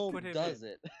else out still to put him does in.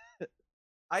 it.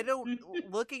 I don't.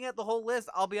 Looking at the whole list,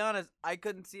 I'll be honest. I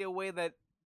couldn't see a way that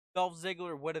Dolph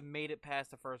Ziggler would have made it past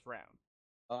the first round.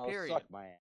 Oh, Period. suck my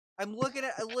ass. I'm looking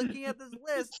at this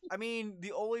list. I mean,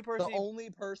 the only The person. only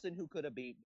person who could have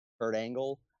beat Kurt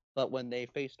Angle, but when they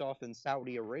faced off in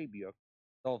Saudi Arabia,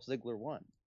 Dolph Ziggler won.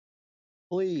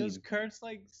 Because Please. Kurt's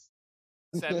like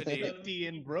 70. 50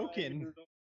 and broken.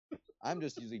 I'm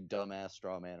just using dumbass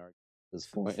straw man argument at this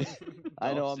point.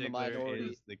 I know Dolph I'm the Ziggler minority.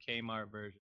 is the Kmart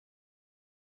version.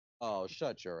 Oh,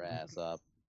 shut your ass up.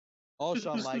 All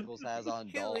Shawn Michaels has on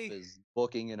Dolph Really? is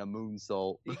booking in a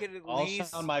moonsault. You could at All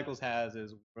least. Shawn Michaels has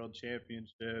is world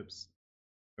championships.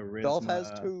 Charisma. Dolph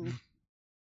has two.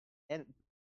 And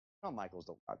Shawn Michaels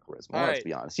don't got charisma. All Let's right.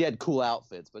 be honest. He had cool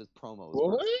outfits, but his promos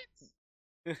What?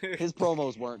 his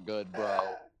promos weren't good, bro.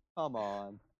 Come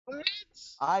on. What?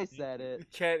 I said it.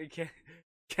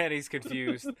 Kenny's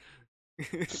confused.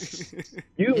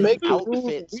 You make the rules and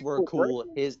Outfits we were will break cool.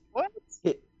 them. What?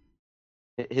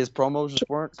 His promos just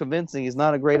weren't convincing. He's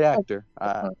not a great actor.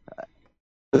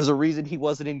 There's a reason he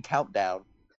wasn't in Countdown.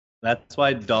 That's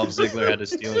why Dolph Ziggler had to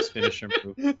steal his finisher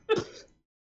move.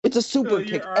 It's a super your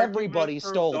kick. argument Everybody for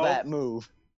stole Dolph- that move.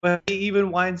 But he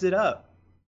even winds it up.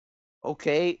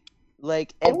 Okay,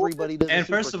 Like everybody does. a And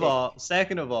super first of kick. all,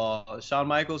 second of all, Shawn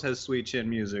Michaels has sweet chin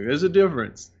music. There's a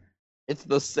difference. It's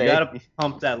the You same. gotta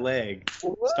pump that leg.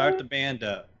 Start the band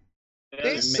up. Yeah,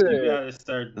 He you said- gotta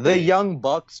start. The Young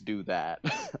Bucks do that.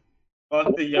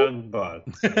 Fuck the Young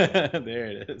Bucks. There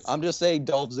it is. I'm just saying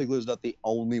Dolph Ziggler's not the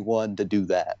only one to do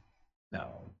that. No.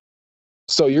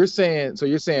 So you're saying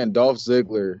Dolph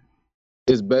Ziggler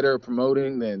is better at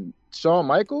promoting than Shawn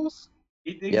Michaels?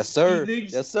 He thinks, Yes, sir. He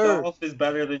thinks Yes, sir. Dolph is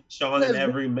better than Shawn in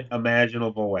every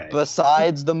imaginable way.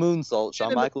 Besides the moonsault,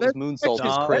 Shawn Michaels' moonsault is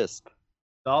Dolph- crisp.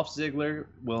 Dolph Ziggler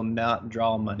will not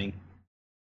draw money.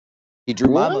 He drew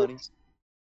my What? money.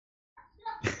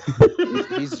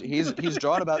 He's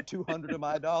drawn about $200 of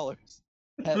my dollars,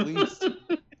 at least.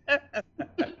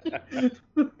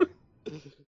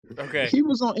 Okay. He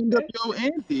was on NWO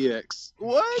and DX.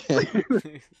 What?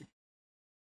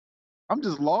 I'm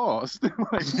just lost.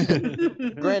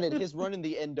 Granted, his run in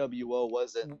the NWO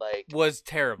wasn't like. Was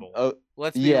terrible. Oh,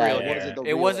 Let's be yeah, real it here. wasn't the It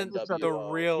real wasn't NWO. the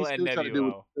real He's still trying to do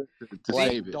NWO. to Like,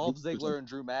 save it. Dolph Ziggler and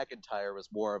Drew McIntyre was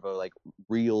more of a like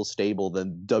real stable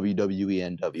than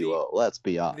WWE NWO. Let's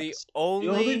be The honest. The only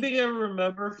only thing I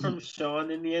remember from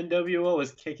Shawn in the NWO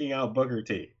was kicking out Booker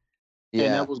T. And Yeah,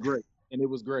 that was great. And it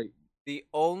was great. the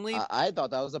only I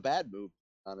thought that was a bad move.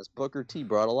 Honest, Booker T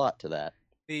brought a lot to that.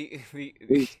 the It's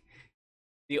 'cause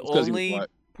he was only black.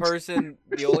 person,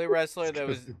 the only wrestler that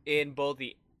was in both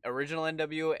the original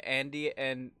NWO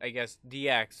and I guess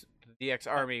DX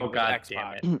Army Oh, was God X damn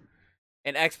Pac, it.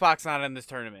 and X Pac's not in this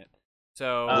tournament.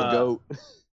 So The Uh, goat.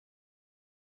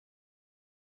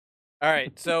 all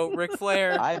right, so Ric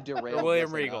Flair. I've derailed William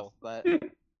this Regal. enough,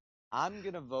 but I'm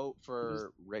gonna vote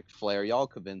for Ric Flair. Y'all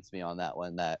convinced me on that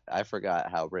one. That I forgot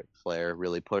how Ric Flair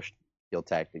really pushed heel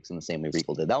tactics in the same way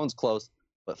Regal did. That one's close,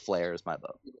 but Flair is my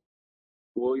vote.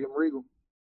 William Regal.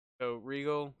 So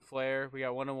Regal, Flair, we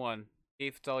got 1-1.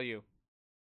 Keith, it's all you.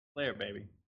 Flair, baby.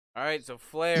 All right, so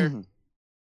Flair.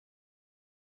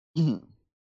 So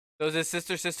is it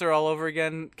sister all over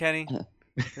again, Kenny?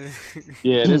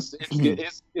 Yeah,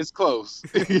 it's close.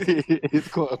 It's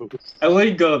close. I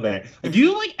wouldn't go there. Do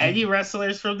you like any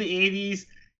wrestlers from the 80s?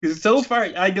 Because so far,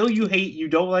 I know you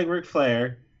don't like Ric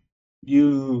Flair.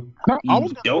 You I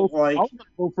was don't gonna like.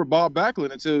 vote for Bob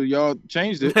Backlund until y'all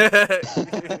changed it.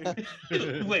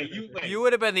 wait. You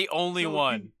would have been the only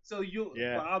one.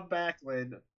 Yeah. Bob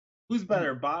Backlund. Who's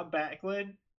better, Bob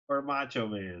Backlund or Macho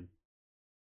Man?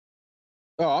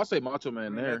 Oh, I'll say Macho Man I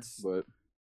mean, there, that's- but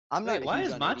I'm Wait, not. why huge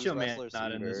is on Macho 80s Man wrestlers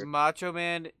not in either. this? Macho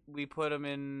Man, we put him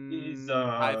in He's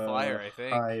High Flyer, I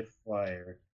think. High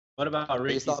Flyer. What about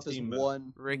Ricky Based off his Steamboat?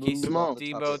 one. Ricky move Come on. off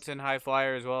the top of- Steamboat's in High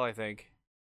Flyer as well, I think.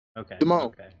 Okay. Come on.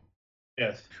 Okay.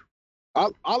 Yes.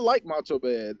 I like Macho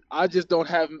Man. I just don't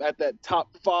have him at that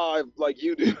top 5 like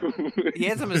you do. He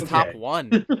has him as Okay. top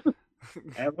 1.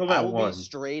 I have him I at will one. be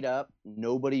straight up.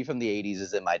 Nobody from the '80s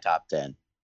is in my top 10.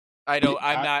 I know.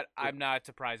 I- I'm not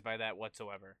surprised by that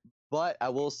whatsoever. But I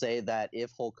will say that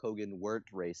if Hulk Hogan weren't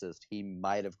racist, he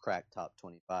might have cracked top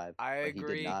 25. I but He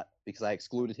agree. did not because I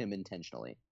excluded him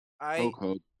intentionally. I Hulk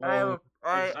Hogan. I have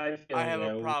feel I have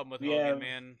you. a problem with We Hogan, have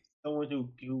man. someone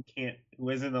who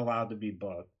isn't allowed to be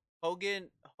booked. Hogan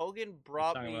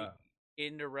brought Talking me about-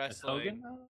 into Is wrestling. Hogan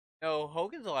though? No,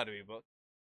 Hogan's allowed to be booked.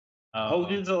 Oh.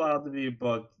 Hogan's allowed to be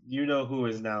booked. You know who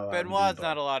is not allowed. Benoit's to be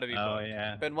not allowed to be booked. Oh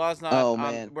yeah. Benoit's not. Oh, on,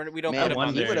 man. we don't Man, put him on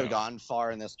wonder. he would there. have gone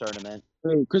far in this tournament.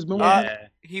 Hey, Chris Benoit. Yeah.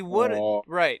 He would Aw.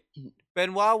 right.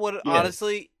 Benoit would Yes.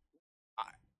 honestly.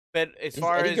 But as Is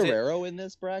far Eddie as it, Guerrero in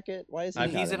this bracket? Why is he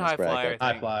He's not in this High Flyer, bracket? I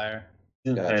High think. flyer.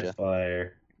 booked. Gotcha. High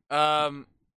Flyer.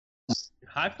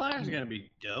 High flyer's gonna be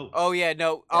dope. Oh yeah,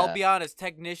 no. I'll Yeah. be honest.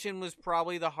 Technician was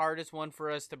probably the hardest one for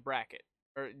us to bracket,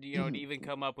 or to even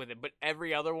come up with it. But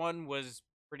every other one was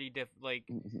pretty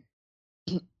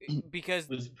because It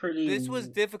was pretty. this was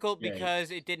difficult yeah.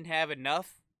 because it didn't have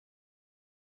enough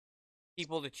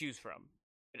people to choose from.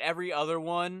 But every other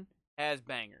one has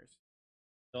bangers.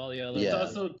 All the other. It's Yeah.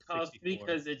 also tough 64.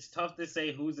 because it's tough to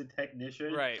say who's a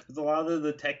technician. Right. Because a lot of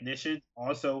the technicians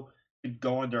also could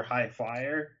go under high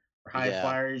flyer. Or high Yeah.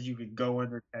 flyers, you could go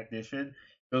under technician.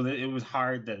 So it was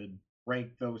hard to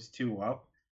rank those two up.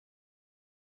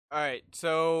 All right,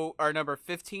 so our number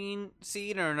 15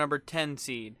 seed and our number 10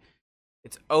 seed.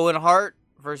 It's Owen Hart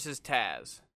versus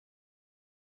Taz.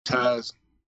 Taz.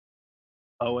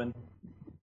 Owen.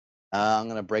 I'm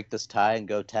gonna break this tie and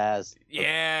go Taz.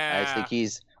 Yeah. I just think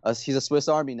he's a Swiss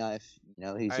Army knife. You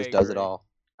know, he I just does it agree. all.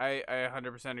 I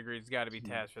 100% agree. It's got to be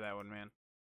Taz for that one, man.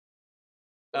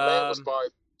 The man was Um, 5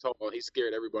 tall. He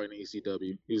scared everybody in the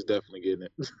ECW. He's definitely getting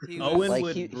it. He was- Owen Like,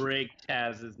 would he- break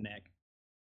Taz's neck.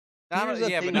 Here's the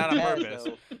Yeah, but thing not on with Taz, purpose.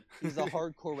 though. He's a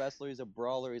hardcore wrestler. He's a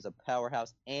brawler. He's a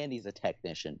powerhouse, and he's a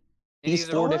technician. And He's he's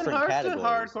a- four Owen different Hart's categories. a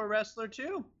hardcore wrestler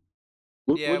too.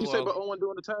 Yeah, What'd you say well- about Owen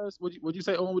doing the task? What'd you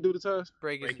say Owen would do the task?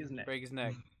 break Break his his neck. Break his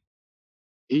neck.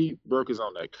 He broke his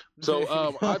own neck. So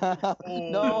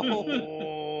No.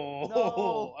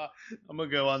 No. I'm gonna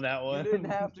go on that You one. didn't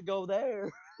have to go there.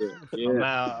 I'm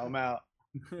out. I'm out.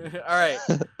 All right.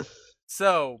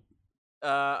 So,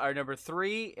 our number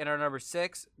 3 and our number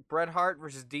 6, Bret Hart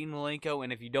versus Dean Malenko.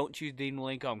 And if you don't choose Dean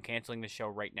Malenko, I'm canceling the show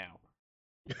right now.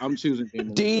 I'm choosing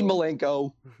Dean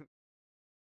Malenko.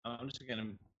 I'm just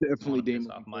gonna Definitely want to Dean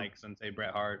piss off Malenko. Mike's and say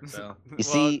Bret Hart. So You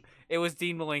see, it was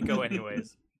Dean Malenko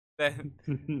anyways. That,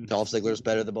 Dolph Ziggler's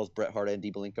better than both Bret Hart and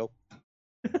Dean Malenko.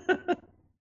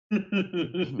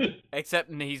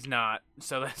 except he's not,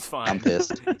 so that's fine. I'm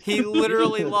pissed. He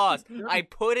literally lost. I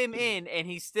put him in, and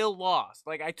he still lost.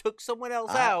 Like, I took someone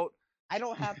else out. I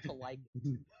don't have to like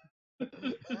it.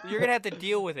 You're gonna have to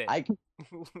deal with it.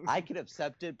 I can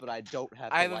accept it, but I don't have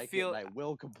to I have a like feel- it, and I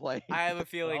will complain. I have a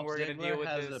feeling Dolph we're gonna Ziggler deal with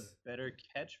has this. a better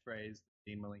catchphrase than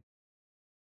Dean Malenko.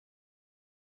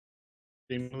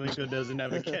 Dean Malenko doesn't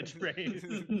have a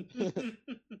catchphrase.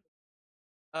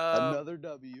 Another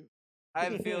W. I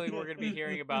have a feeling we're gonna be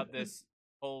hearing about this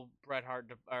whole Bret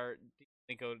Hart or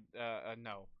Dean Malenko,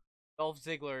 no, Dolph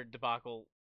Ziggler debacle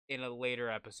in a later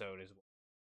episode as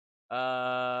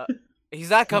well. He's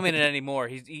not coming in anymore.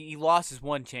 He lost his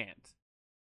one chance.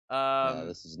 No,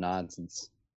 this is nonsense.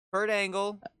 Kurt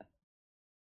Angle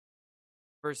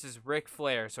versus Ric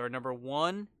Flair. So our number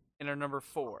 1 and our number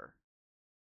 4.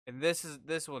 And this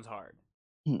one's hard.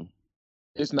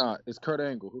 It's not. It's Kurt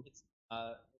Angle.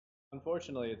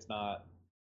 Unfortunately, it's not.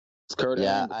 It's Kurt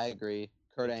Yeah, Angle. I agree.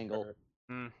 Kurt It's Angle. Kurt.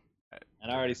 Mm.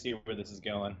 And I already see where this is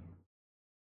going.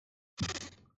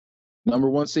 Number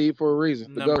 1 seed for a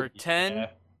reason. The Number GOAT. 10 Yeah.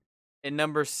 and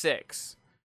number 6.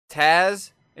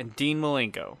 Taz and Dean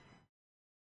Malenko.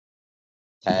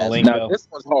 Taz. Malenko. Now this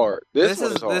one's hard. This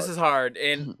one is hard. This is hard.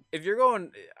 And if you're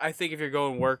going, I think if you're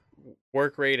going work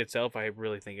rate itself, I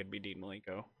really think it'd be Dean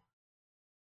Malenko.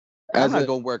 I'm As not a-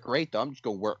 going to work rate, though. I'm just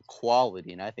going to work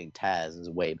quality, and I think Taz is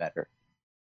way better.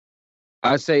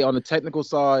 I say on the technical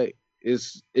side,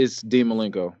 it's Dean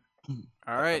Malenko.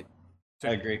 All right, I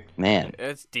agree. Man,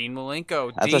 it's Dean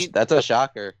Malenko. that's a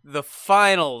shocker. The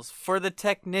finals for the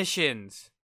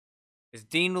technicians is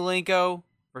Dean Malenko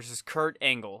versus Kurt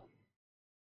Angle.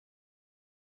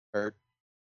 Kurt.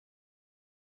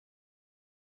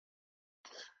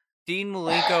 Dean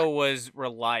Malenko was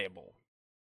reliable.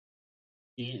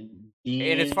 And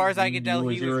And as far as I can tell, knew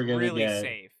what he you was were gonna really get.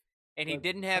 safe. And he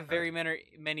didn't have very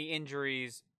many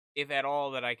injuries, if at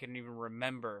all, that I can even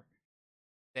remember.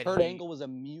 That Kurt he- Angle was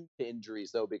immune to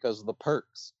injuries, though, because of the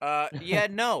perks. Yeah,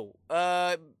 no.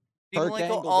 Dean Perk Malenko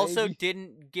Angle, also baby.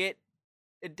 didn't get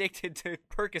addicted to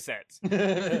Percocets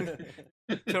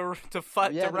I to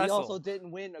fight Yeah, to but he wrestle. also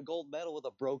didn't win a gold medal with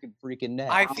a broken freaking neck.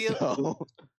 I feel- so-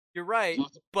 You're right,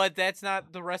 but that's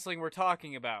not the wrestling we're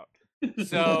talking about.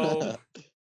 So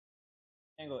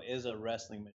Angle is a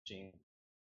wrestling machine.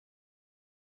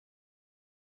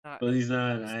 But he's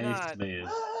not an He's ice not. man.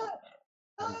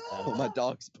 Oh, my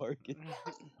dog's barking.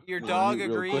 Your Yeah, dog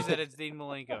real agrees quick. that it's Dean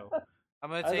Malenko. I'm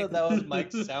gonna I take. thought that was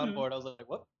Mike's soundboard. I was like,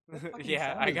 what?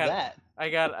 Yeah, sound I is got that? I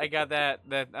got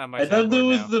that on my. I thought that soundboard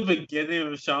was now. the beginning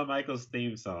of Shawn Michaels'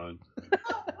 theme song.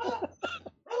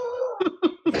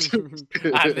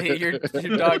 I think your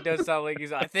dog does sound like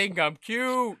he's. I think I'm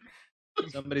cute.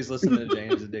 Somebody's listening to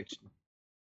James Addiction.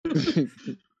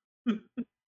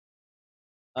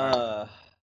 I'm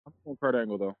on Kurt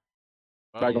Angle though.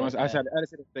 Like yeah, I said, I had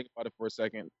to think about it for a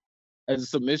second. As a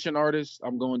submission artist,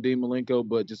 I'm going Dean Malenko,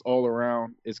 but just all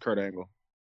around, it's Kurt Angle.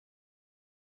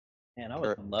 Man, I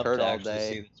would Kurt- love Kurt to all actually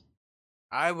day. see this.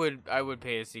 I would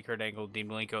pay to see Kurt Angle, Dean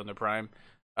Malenko in their prime.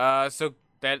 So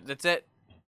that's it.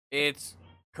 It's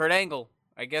Kurt Angle.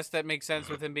 I guess that makes sense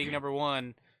with him being number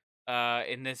 1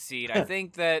 in this seed. I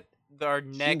think that our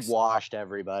next He washed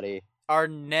everybody. our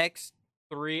next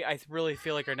 3, I really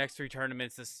feel like our next 3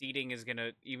 tournaments, the seeding is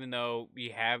gonna, even though we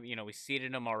have, we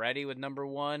seeded them already with number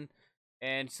 1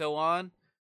 and so on,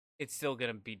 it's still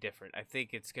gonna be different. I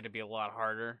think it's gonna be a lot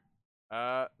harder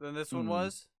than this one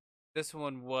was. This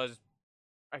one was,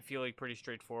 I feel like, pretty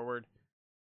straightforward.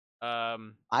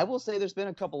 I will say there's been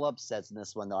a couple upsets in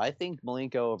this one, though. I think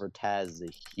Malenko over Taz is a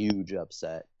huge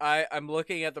upset, I'm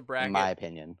looking at the in bracket. my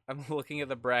opinion. I'm looking at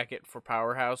the bracket for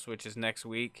Powerhouse, which is next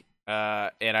week.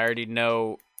 And I already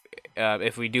know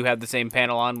if we do have the same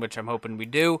panel on, which I'm hoping we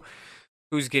do,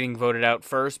 who's getting voted out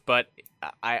first. But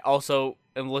I also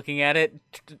am looking at it.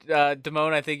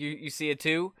 Damone, I think you see it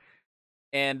too.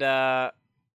 And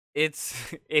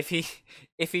it's if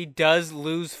he does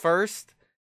lose first,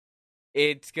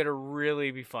 it's gonna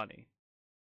really be funny.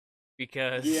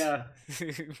 Because Yeah.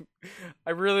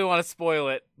 I really want to spoil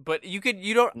it, but you could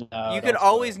don't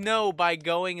always spoil it. know by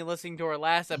going and listening to our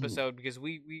last episode because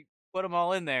we put them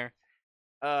all in there,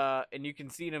 and you can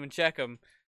see them and check them,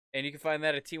 and you can find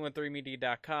that at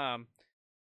t13media.com.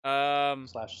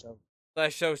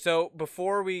 /show. So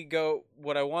before we go,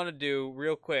 what I want to do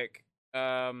real quick,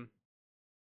 I'm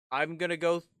gonna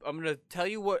tell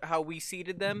you how we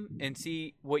seeded them and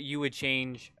see what you would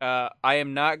change. I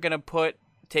am not gonna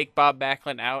take Bob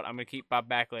Backlund out. I'm gonna keep Bob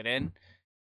Backlund in.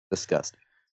 Disgusting.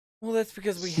 Well, that's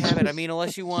because we have it. I mean,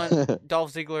 unless you want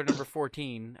Dolph Ziggler number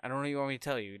 14, I don't know what you want me to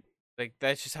tell you. Like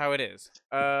that's just how it is.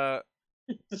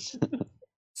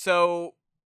 So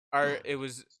it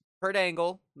was Kurt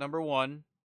Angle number 1,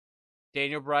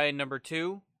 Daniel Bryan number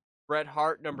 2, Bret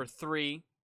Hart number 3,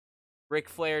 Ric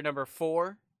Flair number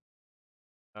 4,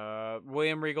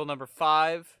 William Regal number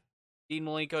 5, Dean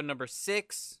Malenko number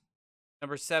 6,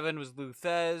 number 7 was Lou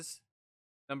Thesz,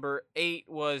 number 8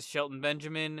 was Shelton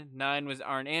Benjamin, 9 was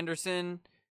Arn Anderson,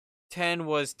 10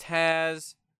 was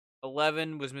Taz,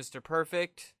 11 was Mr.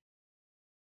 Perfect,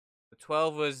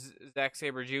 12 was Zack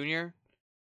Sabre Jr.,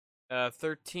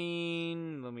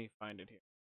 13, let me find it here.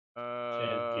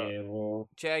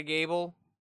 Chad Gable.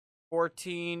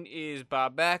 14 is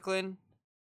Bob Backlund.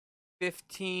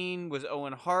 15 was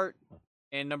Owen Hart.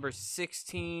 And number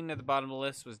 16 at the bottom of the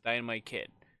list was Dynamite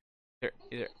Kid.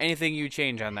 Is there anything you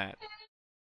change on that?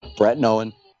 Brett and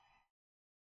Owen.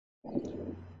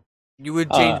 You would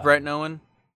change Brett and Owen?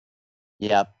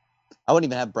 Yep. I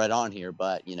wouldn't even have Brett on here,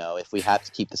 but, if we have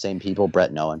to keep the same people,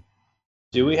 Brett and Owen.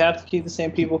 Do we have to keep the same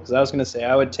people? Because I was going to say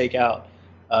I would take out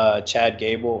Chad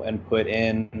Gable and put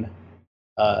in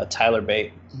Tyler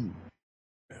Bate.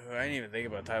 I didn't even think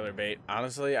about Tyler Bate.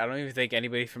 Honestly, I don't even think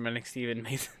anybody from NXT even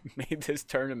made this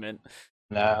tournament.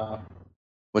 No.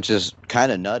 Which is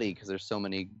kind of nutty because there's so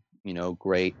many,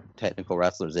 great technical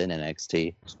wrestlers in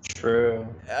NXT. True.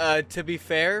 To be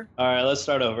fair, all right, let's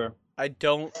start over. I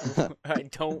don't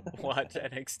watch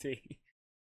NXT.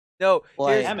 No,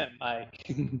 damn it, Mike.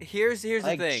 Here's the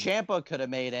thing. Ciampa could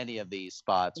have made any of these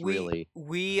spots, really.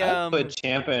 I put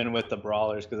Ciampa in with the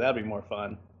Brawlers because that'd be more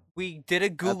fun. We did a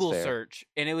Google search,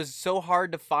 and it was so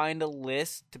hard to find a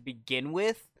list to begin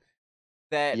with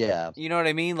that, you know what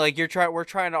I mean? Like we're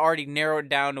trying to already narrow it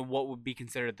down to what would be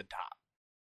considered the top,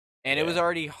 and it was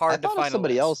already hard to find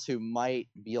somebody else who might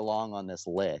be along on this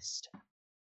list.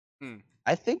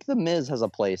 I think The Miz has a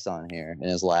place on here in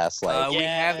his last we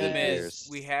have The Miz. years.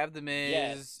 We have The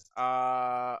Miz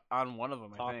on one of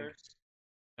them. I think.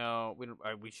 No, we don't.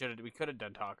 We could have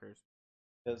done Talkers.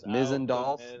 Miz and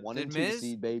Dolph, 1 Did and 2 Miz?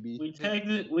 seed, baby. We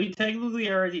technically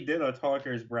already did a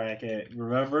Talkers bracket.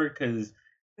 Remember? Because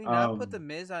we not put The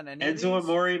Miz on any. Enzo of these?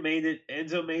 Amore made it.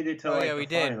 Enzo made it to we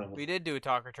did. finals. We did do a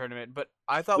Talker tournament, but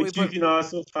I thought Which you can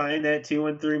also find at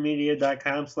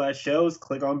t13media.com/shows.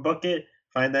 Click on book it.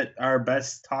 Find that our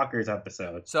best Talkers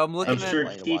episode. So I'm looking I'm at. sure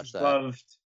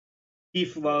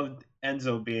Keith loved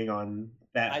Enzo being on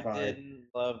that. I didn't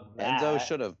love that.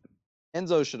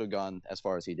 Enzo should have gone as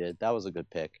far as he did. That was a good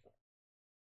pick.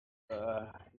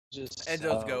 Enzo's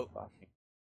GOAT.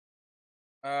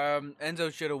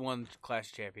 Enzo should have won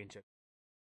Clash Championship.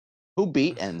 Who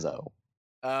beat Enzo?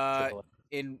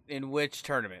 In which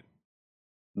tournament?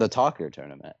 The Talker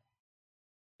tournament.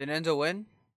 Did Enzo win?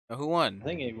 Or who won? I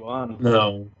think he won.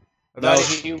 No.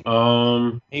 He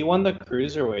won the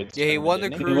Cruiserweight. Yeah, he won the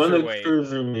He won the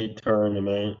Cruiserweight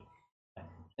tournament. I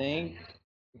think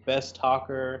best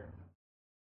Talker.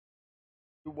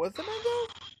 Was it Enzo?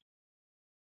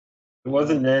 It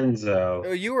wasn't Enzo.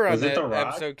 Oh, you were on Was it that The Rock?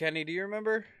 episode, Kenny. Do you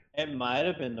remember? It might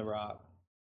have been The Rock.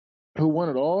 Who won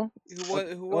it all?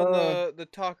 Who won the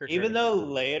Talker? Even tournament?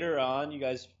 though later on, you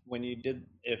guys, when you did,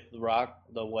 if The Rock,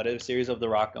 the What If series of The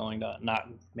Rock going to not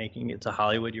making it to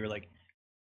Hollywood, you were like,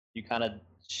 you kind of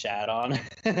shat on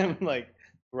him. Like,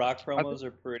 Rock promos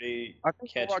are pretty I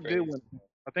think The Rock did catchphrase. win.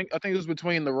 I think it was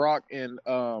between The Rock and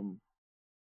I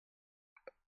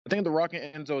think The Rock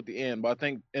and Enzo at the end, but I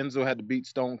think Enzo had to beat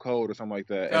Stone Cold or something like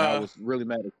that, and I was really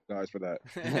mad at you guys for that.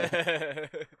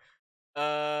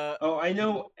 I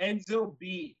know Enzo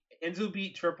beat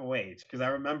Triple H because I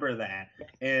remember that,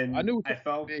 and I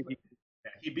felt big.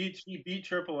 he beat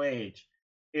Triple H,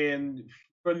 and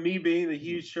from me being a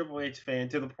huge Triple H fan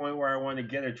to the point where I want to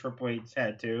get a Triple H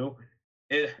tattoo,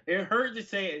 it hurt to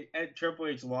say Triple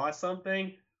H lost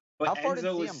something, but How far did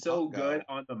Enzo was CM so Punk go? good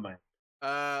on the mic.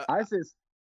 I said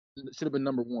should have been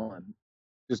number 1.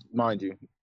 Just mind you.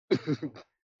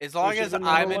 As long Who as should've been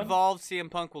I'm number one? involved,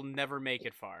 CM Punk will never make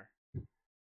it far.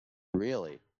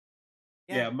 Really?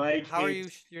 Yeah, Mike. How are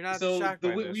hates- you? You're not So shocked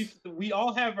by we this. we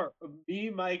all have our me,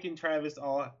 Mike, and Travis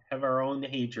all have our own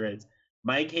hatreds.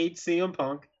 Mike hates CM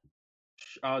Punk.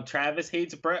 Travis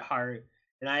hates Bret Hart,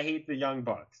 and I hate the Young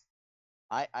Bucks.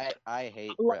 I hate I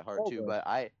like Bret Hart all too, those. but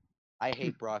I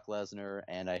hate Brock Lesnar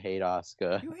and I hate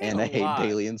Asuka You hate and a I hate lot.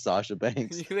 Bailey and Sasha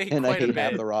Banks You hate and I quite a hate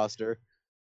half bit. the roster.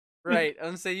 Right.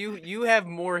 I'm saying you have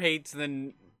more hates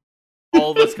than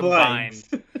all of us combined.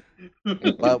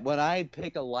 But when I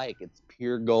pick a like, it's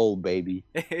pure gold, baby.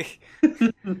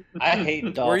 I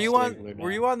hate Dolph were you on? Ziggler Were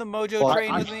now. you on the Mojo Well,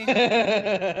 train I- with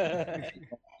me?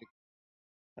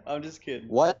 I'm just kidding.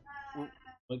 What?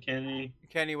 What Kennedy?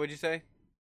 Kenny, what'd you say?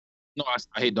 No,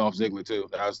 I hate Dolph Ziggler too.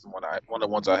 That was one of the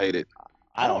ones I hated.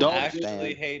 I don't Dolph actually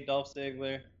Ziggler. hate Dolph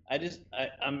Ziggler.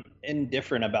 I'm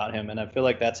indifferent about him, and I feel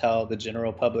like that's how the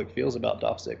general public feels about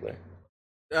Dolph Ziggler.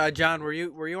 John, were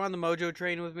you on the Mojo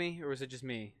train with me, or was it just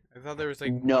me? I thought there was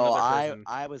like No, one other person.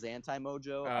 I was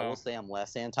anti-Mojo. I Oh. will say I'm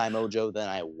less anti-Mojo than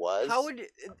I was. How would I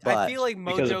but- feel like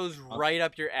Because of- Mojo's right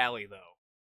up your alley though?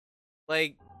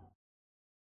 Like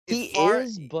He as far-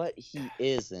 is, but he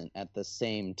isn't at the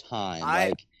same time.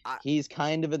 I- He's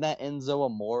kind of in that Enzo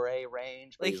Amore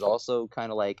range, but Like, he's also kind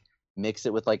of like mix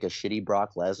it with like a shitty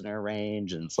Brock Lesnar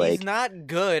range, and it's he's like not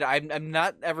good. I'm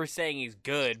not ever saying he's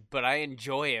good, but I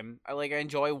enjoy him. I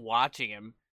enjoy watching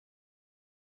him.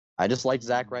 I just like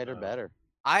Zack Ryder No. better.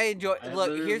 I enjoy. I Look,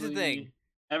 here's the literally- thing.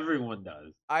 Everyone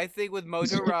does. I think with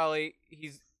Mojo Rawley,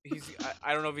 he's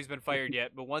I don't know if he's been fired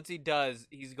yet, but once he does,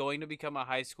 he's going to become a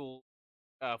high school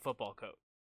football coach.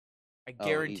 I Oh,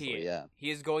 guarantee easily, it. yeah. He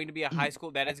is going to be a high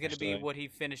school. That is going to be Actually. what he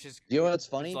finishes. You know what's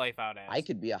his funny? life out as. I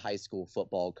could be a high school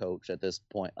football coach at this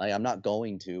point. Like, I'm not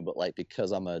going to, but like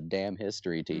because I'm a damn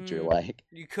history teacher, Mm, like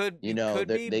You could. you know, could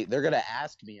be. they're gonna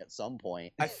ask me at some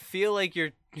point. I feel like you're.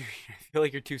 I feel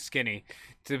like you're too skinny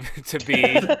to be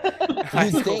a high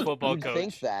You'd school think, football you'd coach.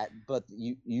 think that, but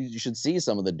you should see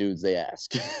some of the dudes they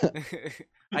ask.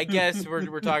 I guess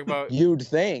we're talking about You'd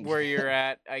think. where you're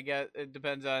at. I guess it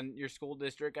depends on your school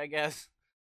district. I guess.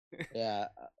 Yeah,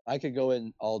 I could go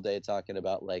in all day talking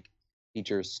about like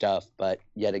teacher stuff, but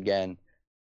yet again,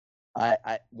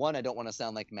 I one, I don't want to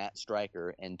sound like Matt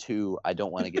Stryker, and two, I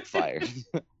don't want to get fired.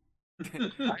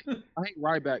 I hate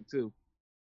Ryback too.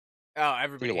 Oh,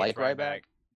 everybody Do you hates like Ryback.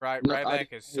 Ryback? No, I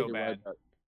Ryback is so hated bad. Ryback.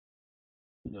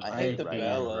 No, I hate the hate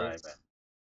Bellas.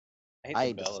 Ryback. I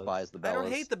the Bellas. despise the Bellas. I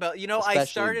don't hate the Bellas. You know,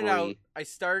 Especially Brie. I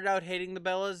started out hating the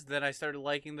Bellas, then I started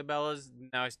liking the Bellas.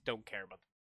 Now I don't care about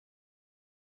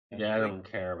them. Yeah, I don't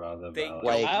care about the They Bellas.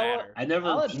 Like- don't matter. I never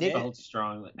I'll admit- felt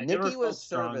strongly. I Nikki never was felt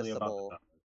strongly about serviceable. the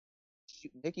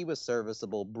Bellas. Nikki was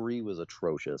serviceable. Brie was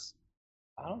atrocious.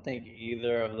 I don't think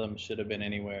either of them should have been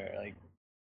anywhere. Like,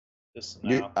 just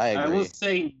You- now. I I agree. will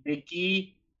say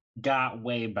Nikki got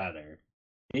way better.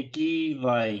 Nikki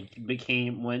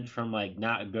went from like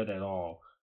not good at all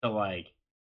to like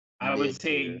I would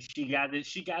say Mid-tier.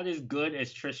 she got as good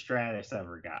as Trish Stratus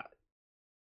ever got.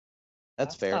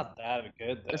 That's fair. Not that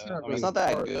good though. That's not I It's mean, not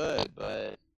that good,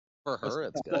 but for her,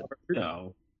 it's good.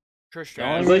 No. Trish the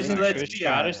only Stratus. Let's- reason let's Trish be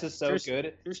Stratus honest. is so Trish- good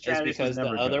Trish is Stratus was because the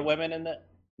never other good. women in the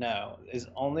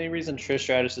only reason Trish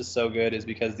Stratus is so good is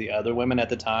because the other women at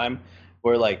the time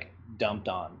were like dumped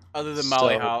on. Other than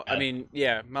Molly So Holly. I bad. mean,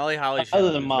 yeah, Molly Holly.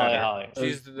 Other than is Molly better. Holly,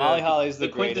 She's Molly Holly's The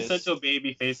the greatest. quintessential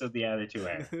baby face of the Attitude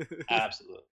Era.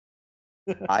 Absolutely.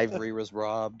 Ivory was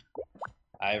robbed.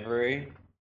 Ivory,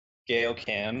 Gail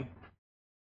Kim,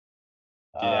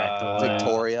 Jack Black.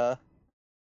 Victoria,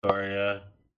 Victoria.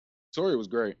 Victoria was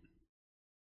great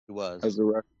who was? as the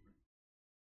ref.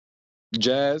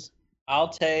 Jazz. I'll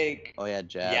take. Oh yeah,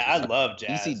 Jazz. Yeah, I love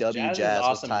Jazz. ECW Jazz Jazz is was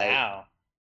awesome tight. now.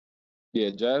 Yeah,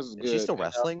 Jazz is good. Is she still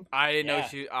wrestling? I didn't know Yeah.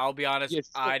 she. I'll be honest. Yes.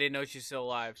 I didn't know she's still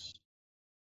alive.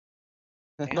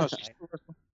 No, she's still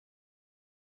wrestling.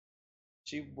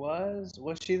 She was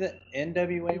she the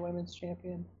NWA Women's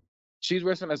Champion? She's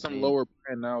wrestling at some Yeah. lower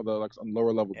brand now, though, like some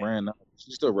lower level Yeah. brand now.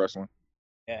 She's still wrestling.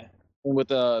 Yeah. And with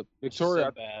She's Victoria, so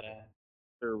I think badass.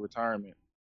 her retirement.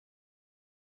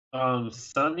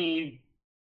 Sunny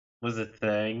was a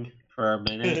thing for a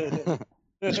minute.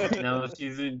 now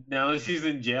she's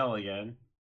in jail again.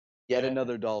 Yet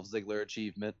another Dolph Ziggler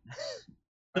achievement.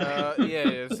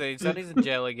 Yeah. Say Sunny's in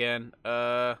jail again.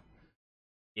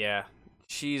 Yeah.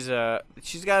 She's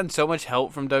gotten so much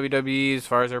help from WWE as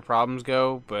far as her problems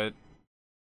go, but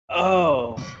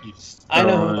Oh, She's I know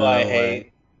throwing who it I away.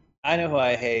 hate. I know who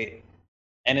I hate.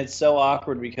 And it's so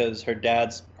awkward because her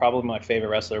dad's probably my favorite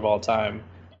wrestler of all time.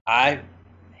 I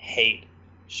hate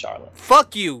Charlotte.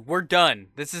 fuck you. We're done.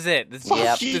 This is it. This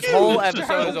Yep. this whole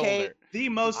episode is Okay. over. The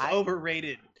most I-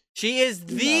 overrated. She is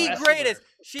the wrestler. greatest.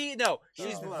 She's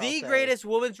Here's what I'll the say. greatest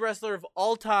women's wrestler of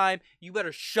all time. You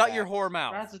better shut your whore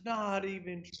mouth. That's not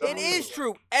even true. It is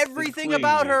true. Everything queen.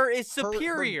 about her is Her- her-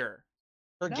 superior.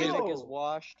 Her gimmick is No.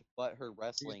 washed, but her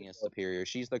wrestling is superior.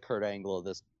 She's the Kurt Angle of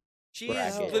this. She is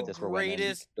bracket the just for women.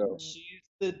 greatest. She's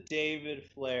the David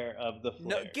Flair of the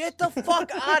No, Flairs. get the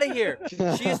fuck out of here.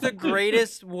 She's the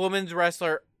greatest women's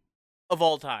wrestler of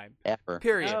all time. Ever.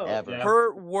 Period. No. Ever. Yeah.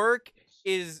 Her work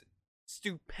is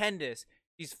stupendous.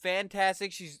 She's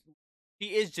fantastic. She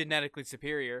is genetically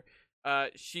superior.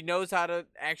 She knows how to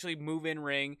actually move in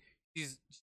ring. She's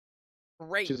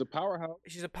great. She's a powerhouse.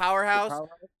 She's a powerhouse.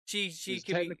 She She's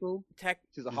can technical. be tech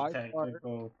She's a high flyer.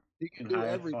 Technical, She can can do high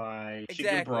everything. fly. She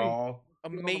Exactly. can brawl.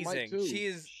 on the mic, amazing. too. She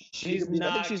is. She's I think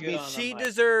not she's good me- on the She mic.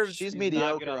 deserves. She's not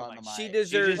mediocre good on the mic. She She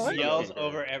deserves. just yells mediocre.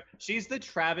 over every. She's the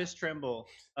Travis Trimble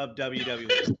of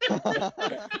WWE.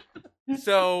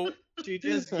 So She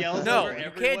just yells no, over you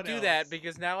everyone can't do else. that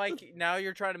because now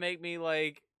you're trying to make me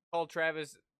like call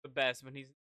Travis the best when he's.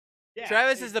 Yeah,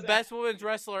 Travis is the exactly. best women's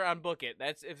wrestler on Book It.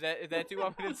 That's if that's who you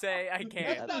want me to say. I That's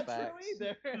can't. not facts.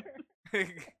 true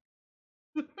either.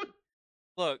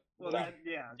 Look, Well, that's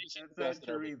not best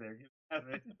true ever. either.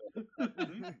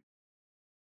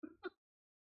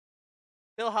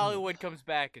 till Hollywood comes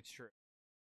back, it's true.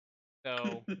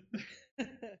 So as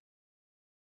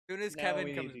soon as Now Kevin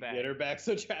we comes need to back, get her back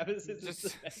so Travis is Just-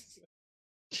 the best.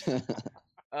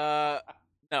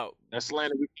 no, That's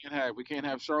slander we can't have. We can't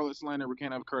have Charlotte slander. We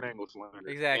can't have Kurt Angle slander. Can't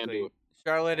exactly. do it.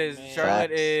 Charlotte is Man. Charlotte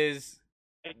Facts. is.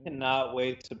 I cannot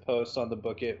wait to post on the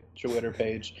Book It Twitter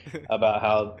page about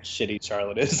how shitty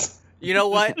Charlotte is. You know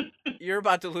what? You're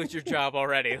about to lose your job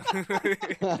already.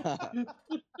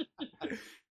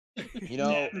 You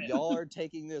know, y'all are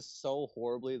taking this so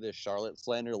horribly, this Charlotte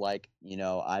slander. Like, you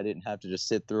know, I didn't have to just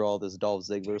sit through all this Dolph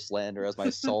Ziggler slander as my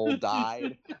soul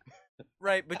died.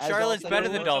 Right, but As y'all Charlotte's said, better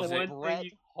you than know, Dolph one Ziggler. thing Bret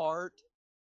you- Hart.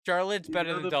 Charlotte's better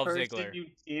You know than the Dolph person Ziggler. You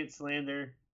can't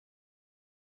slander.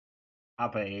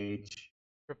 Papa H.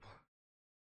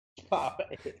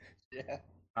 Yeah.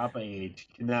 Papa H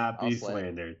cannot be I'll slander.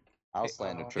 slandered. I'll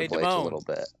slander Hey, Triple H a Damone. little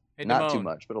bit. Hey, Not too Damone,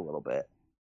 much, but a little bit.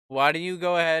 why don't you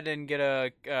go ahead and get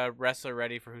a wrestler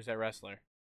ready for Who's That Wrestler?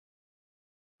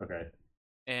 Okay.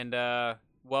 And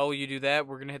while you do that,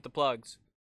 we're gonna hit the plugs.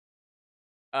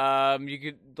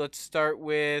 Let's start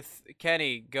with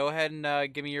Kenny. Go ahead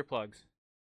and give me your plugs.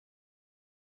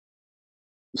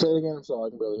 Say it again. I'm sorry. I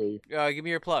can barely hear you. Give me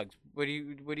your plugs. What do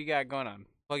you got going on?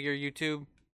 Plug your YouTube.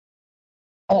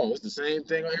 Oh, it's the same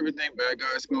thing on everything. Bad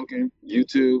Guys Spoken.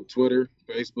 YouTube, Twitter,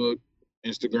 Facebook,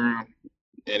 Instagram,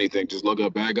 anything. Just look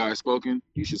up Bad Guys Spoken.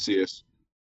 You should see us.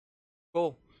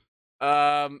 Cool.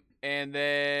 And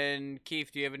then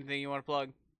Keith, do you have anything you want to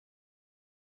plug?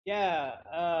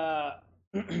 Yeah.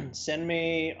 Send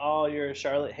me all your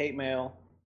Charlotte hate mail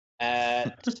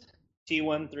at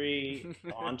T13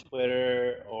 on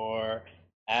Twitter or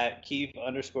at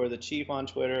Keith_the Chief on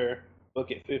Twitter.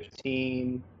 Book it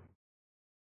 15.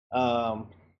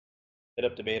 Hit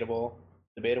up debatable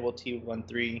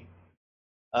T13.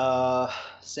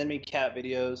 Send me cat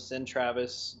videos. Send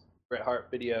Travis Bret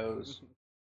Hart videos.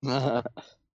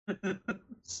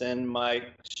 Send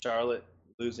Mike Charlotte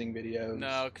losing videos.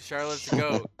 No, because Charlotte's a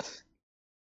goat.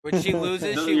 When she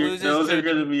loses, she loses. Those to- are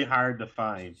going to be hard to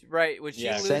find. Right, when she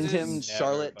Yeah. loses, Send him Never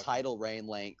Charlotte fucking- title reign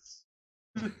lengths.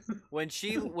 when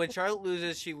Charlotte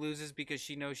loses, she loses because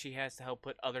she knows she has to help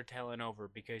put other talent over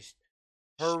because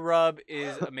her rub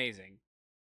is amazing.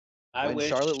 I When wish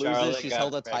Charlotte loses, she's got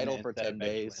held a title pregnant for instead of 10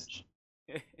 Becky days.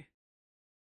 Lynch.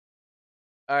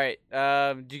 All right.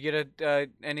 Do you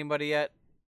get anybody yet?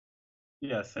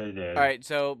 Yes, I did. All right.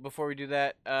 So before we do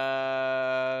that,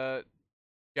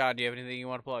 John, do you have anything you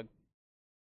want to plug?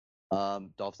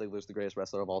 Dolph Ziggler's the greatest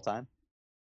wrestler of all time.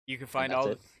 You can find that's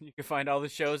all it. you can find all the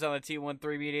shows on the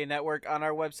T13 Media Network on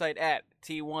our website at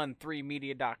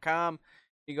t13media.com.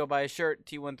 You can go buy a shirt,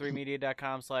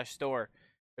 t13media.com/store.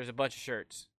 There's a bunch of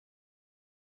shirts,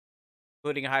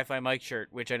 including a Hi-Fi Mike shirt,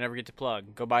 which I never get to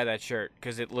plug. Go buy that shirt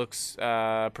because it looks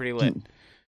pretty lit.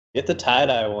 Get the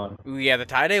tie-dye one. Ooh, yeah, the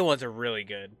tie-dye ones are really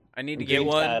good. I need to get Big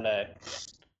one. tie-dye.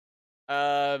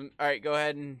 All right, go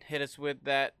ahead and hit us with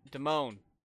that, Damone.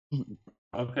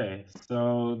 Okay,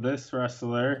 so this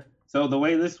wrestler. So the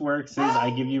way this works is I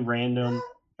give you random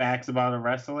facts about a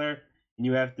wrestler, and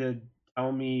you have to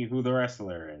tell me who the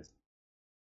wrestler is.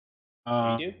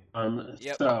 You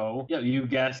Yep. So yeah, you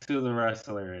guess who the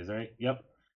wrestler is, right? Yep.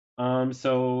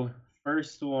 So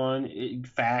first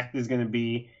fact is going to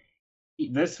be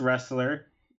this wrestler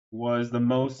was the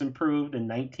most improved in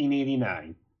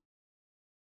 1989.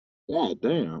 God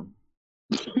damn.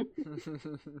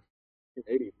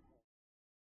 80.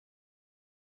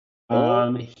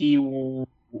 He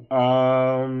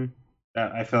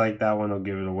I feel like that one will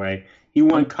give it away. He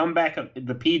won the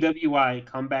PWI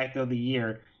Comeback of the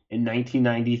Year in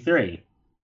 1993.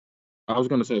 I was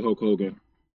gonna say Hulk Hogan.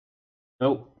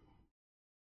 Nope.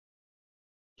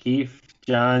 Keith,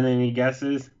 John, any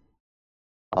guesses?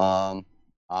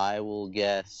 I will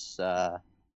guess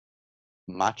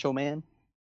Macho Man.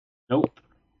 Nope.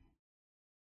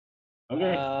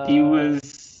 Okay. He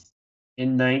was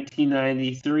in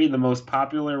 1993 the most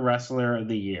popular wrestler of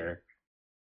the year.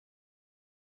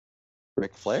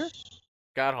 Ric Flair?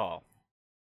 Scott Hall.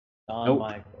 Shawn Nope.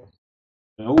 Michaels.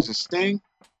 Nope. Is it Sting?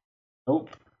 Nope.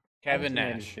 Kevin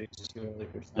Nash.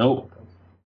 Nope.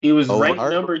 He was Owen ranked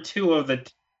Hart? number 2 of the.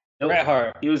 Nope. Bret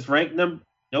Hart. He was ranked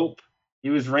Nope. He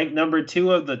was ranked number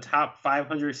 2 of the top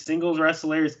 500 singles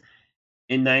wrestlers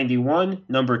in 91,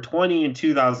 number 20 in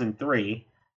 2003.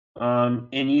 And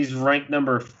he's ranked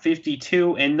number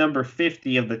 52 and number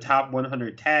 50 of the top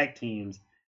 100 tag teams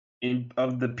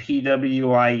of the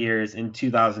PWI years in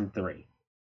 2003.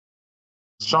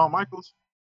 Shawn Michaels.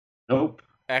 Nope.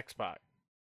 X-Pac.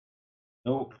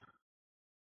 Nope.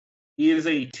 He is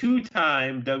a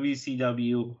 2-time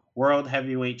WCW World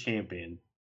Heavyweight Champion.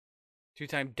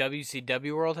 2-time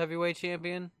WCW World Heavyweight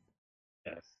Champion.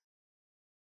 Yes.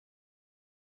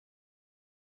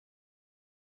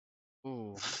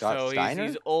 Ooh. Scott So Steiner?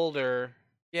 he's older.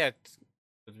 Yeah.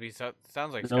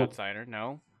 Sounds like Scott Nope. Steiner.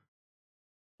 No.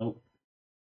 Nope.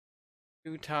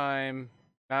 2-time.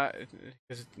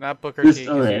 Not Booker This, T.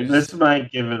 'cause okay, he was- this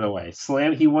might give it away.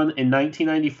 He won in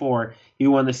 1994. He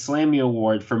won the Slammy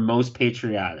Award for Most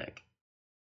Patriotic.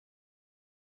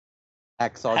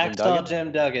 Hacksaw Jim Hacksaw Duggan.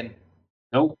 Jim Duggan.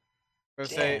 Nope. I was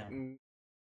say, Damn.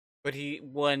 but he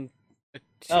won.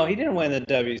 Oh, he didn't win the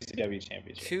WCW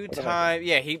championship. What am I Two-time.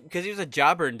 Yeah, because he was a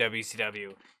jobber in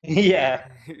WCW. thinking? Yeah.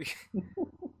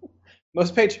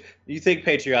 You think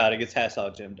patriotic? It's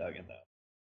Hacksaw Jim Duggan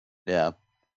though. Yeah.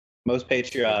 Most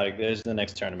patriotic. There's the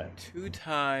next tournament.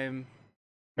 2-time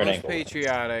Kurt most Angle.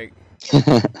 patriotic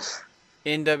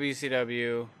in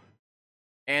WCW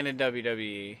and in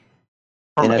WWE. In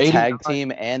From a 89 tag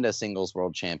team and a singles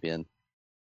world champion.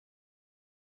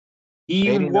 He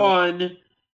 89. won.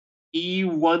 He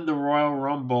won the Royal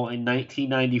Rumble in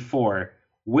 1994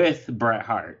 with Bret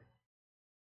Hart.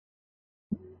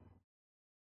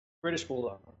 British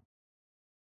Bulldog.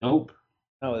 Nope.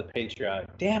 Oh, the patriotic.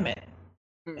 Damn it.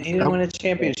 He Hmm. didn't win a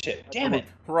championship. Damn it.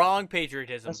 Wrong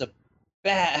patriotism. That's a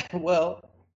bad. Well,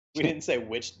 we didn't say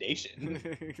which nation.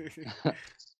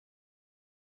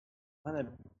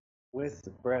 With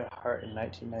Bret Hart in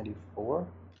 1994.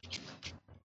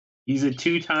 He's a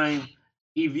 2-time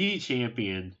TV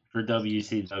champion for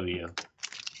WCW.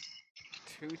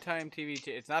 2-time TV.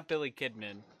 It's not Billy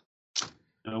Kidman.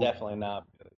 Nope. Definitely not.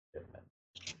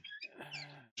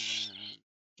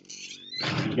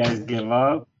 You guys give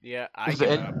up? Yeah, I Is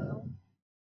give it- up.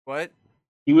 What?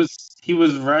 He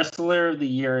was Wrestler of the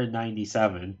Year in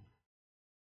 97.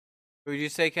 Who'd you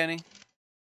say, Kenny?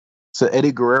 So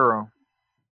Eddie Guerrero.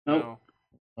 Nope. No.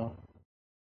 Oh.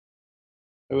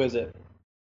 Who is it?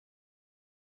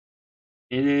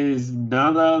 It is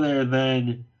none other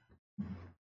than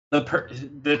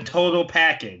the total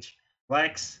package.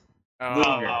 Lex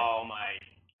Luger. Oh my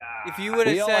god. If you would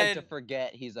have We all like to said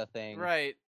forget he's a thing.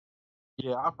 right,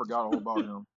 Yeah, I forgot all about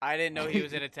him. I didn't know he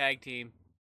was in a tag team.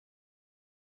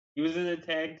 He was in a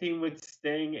tag team with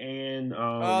Sting and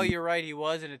Oh, you're right. He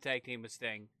was in a tag team with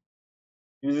Sting.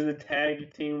 he was in a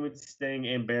tag team with Sting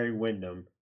and Barry Windham.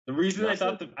 The reason I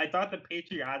thought the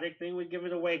patriotic thing would give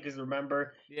it away because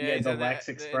remember he Yeah, had he's the in Lex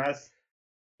that- Express.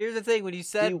 Here's the thing: when you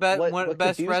said See, best what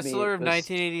best confused me wrestler of was-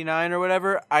 1989 or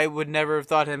whatever, I would never have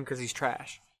thought him because he's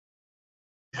trash.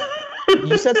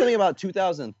 You said something about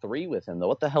 2003 with him, though.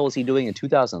 What the hell was he doing in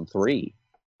 2003?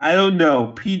 I don't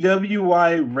know.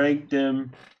 PWI ranked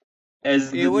him as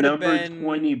It the would've number been-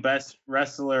 20 best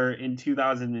wrestler in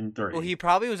 2003. Well, he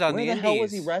probably was on Where the the Indies. hell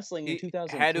was he wrestling in He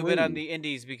 2003? had to have been on the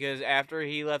Indies because after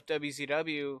he left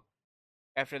WCW,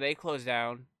 after they closed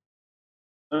down,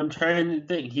 I'm trying to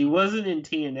think. He wasn't in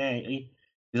TNA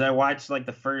because I watched like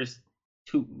the first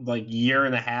year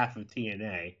and a half of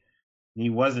TNA. And he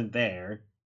wasn't there.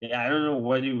 Yeah, I don't know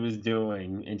what he was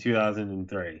doing in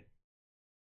 2003.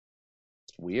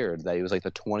 It's weird that he was like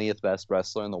the 20th best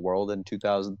wrestler in the world in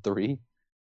 2003.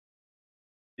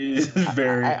 It is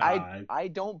very I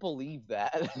don't believe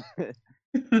that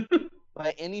odd.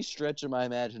 by any stretch of my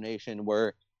imagination.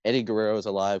 Where Eddie Guerrero is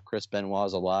alive, Chris Benoit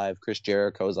is alive, Chris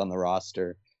Jericho is on the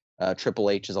roster, Triple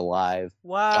H is alive,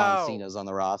 wow, John Cena's on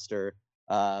the roster.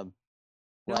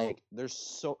 No.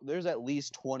 There's at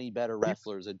least 20 better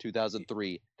wrestlers in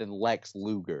 2003 than Lex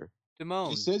Luger. Simone,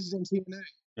 He says he's in TNA.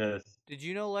 Yes. did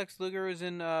you know Lex Luger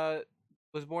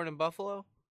was born in Buffalo?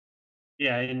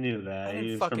 Yeah, I knew that. I He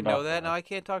didn't was fucking from know that. Now Buffalo. I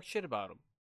can't talk shit about him.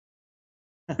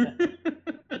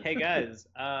 Hey guys,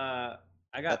 I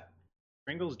got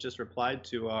Pringles just replied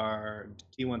to our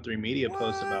T13 media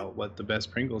post What? about what the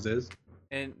best Pringles is.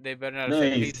 And they better not have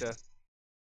said Nice. pizza.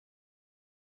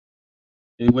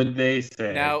 What they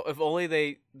say? Now, if only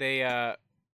they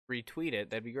retweet it,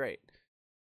 that'd be great.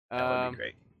 That would be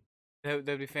great.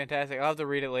 That'd be fantastic. I'll have to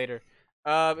read it later.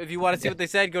 If you want to see what they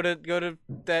said, go to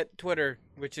that Twitter,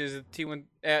 which is T1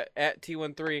 at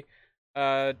T13.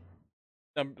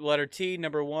 Letter T,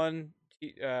 number 1,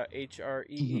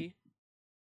 HREE.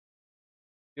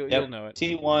 You'll know it.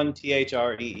 T1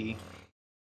 THREE.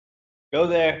 Go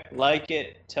there, like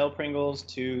it, tell Pringles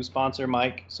to sponsor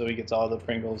Mike so he gets all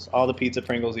the pizza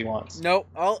Pringles he wants. No,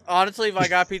 honestly, if I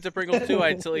got pizza Pringles too,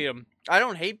 I'd still eat them. I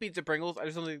don't hate pizza Pringles. I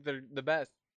just don't think they're the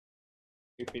best.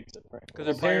 Pizza Pringles.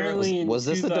 Because Apparently, in Was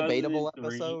this a debatable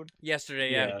 2003 episode?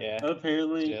 yesterday, yeah. Yeah.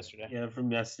 Apparently, Yesterday. yeah, from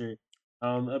yesterday.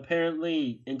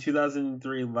 Apparently, in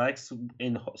 2003, Lex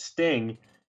and Sting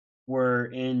were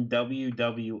in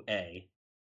WWA.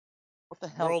 What the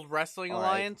hell? World Wrestling All right.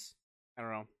 Alliance? I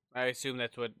don't know. I assume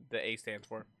that's what the A stands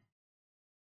for.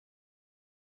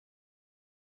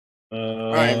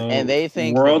 And they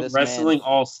think that World this Wrestling man's-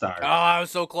 All Stars. Oh, I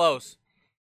was so close.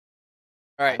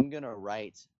 All right. I'm gonna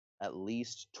write at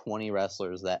least 20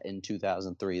 wrestlers that in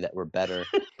 2003 that were better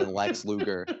than Lex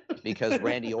Luger because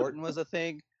Randy Orton was a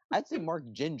thing. I'd say Mark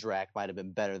Jindrak might have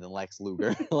been better than Lex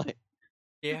Luger. Like,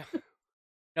 Yeah.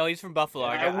 No, he's from Buffalo.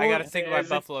 I got to stick with my as a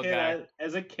Buffalo kid, guy.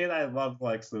 As a kid, I loved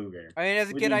Lex Luger. I mean, as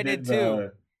a When kid, he I did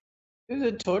too.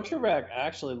 The torture rack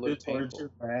actually The looked torture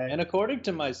painful. rack. And according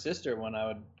to my sister, when I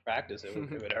would practice, it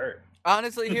would hurt.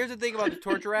 Honestly, here's the thing about the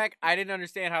torture rack. I didn't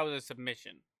understand how it was a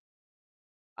submission.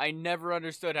 I never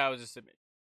understood how it was a submission.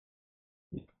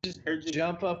 Just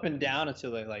jump up and down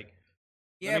until they like.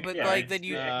 Yeah, but Yeah, like it's-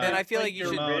 then I feel like you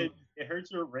your should. ribs- It hurts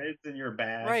your ribs and your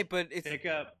back. Right, but it's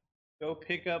Go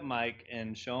pick up Mike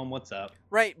and show him what's up.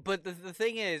 right. But the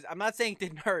thing is, I'm not saying it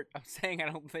didn't hurt. I'm saying I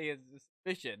don't think it's a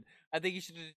submission. I think you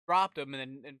should have just dropped him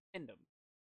and pinned him.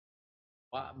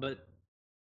 Wow, but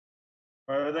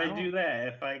Or would I I do that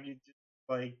if I could just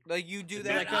like? Like you do It's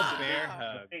that, like a bear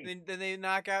hug. Then they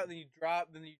knock out, then you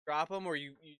drop them, or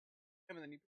you and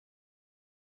then you.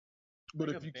 But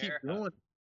Like if a you keep bear hug. doing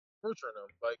torturing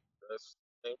them, like that's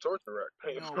named torture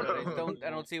rack. No, but I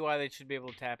don't see why they should be able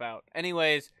to tap out.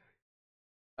 Anyways,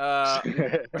 I'm we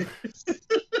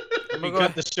gonna go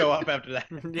cut the show up after that.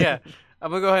 yeah,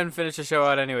 I'm gonna go ahead and finish the show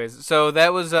out. Anyways, so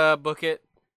that was Book It.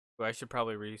 Well, I should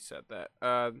probably reset that.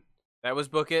 That was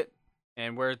Book It.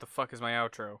 And where the fuck is my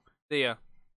outro? See ya.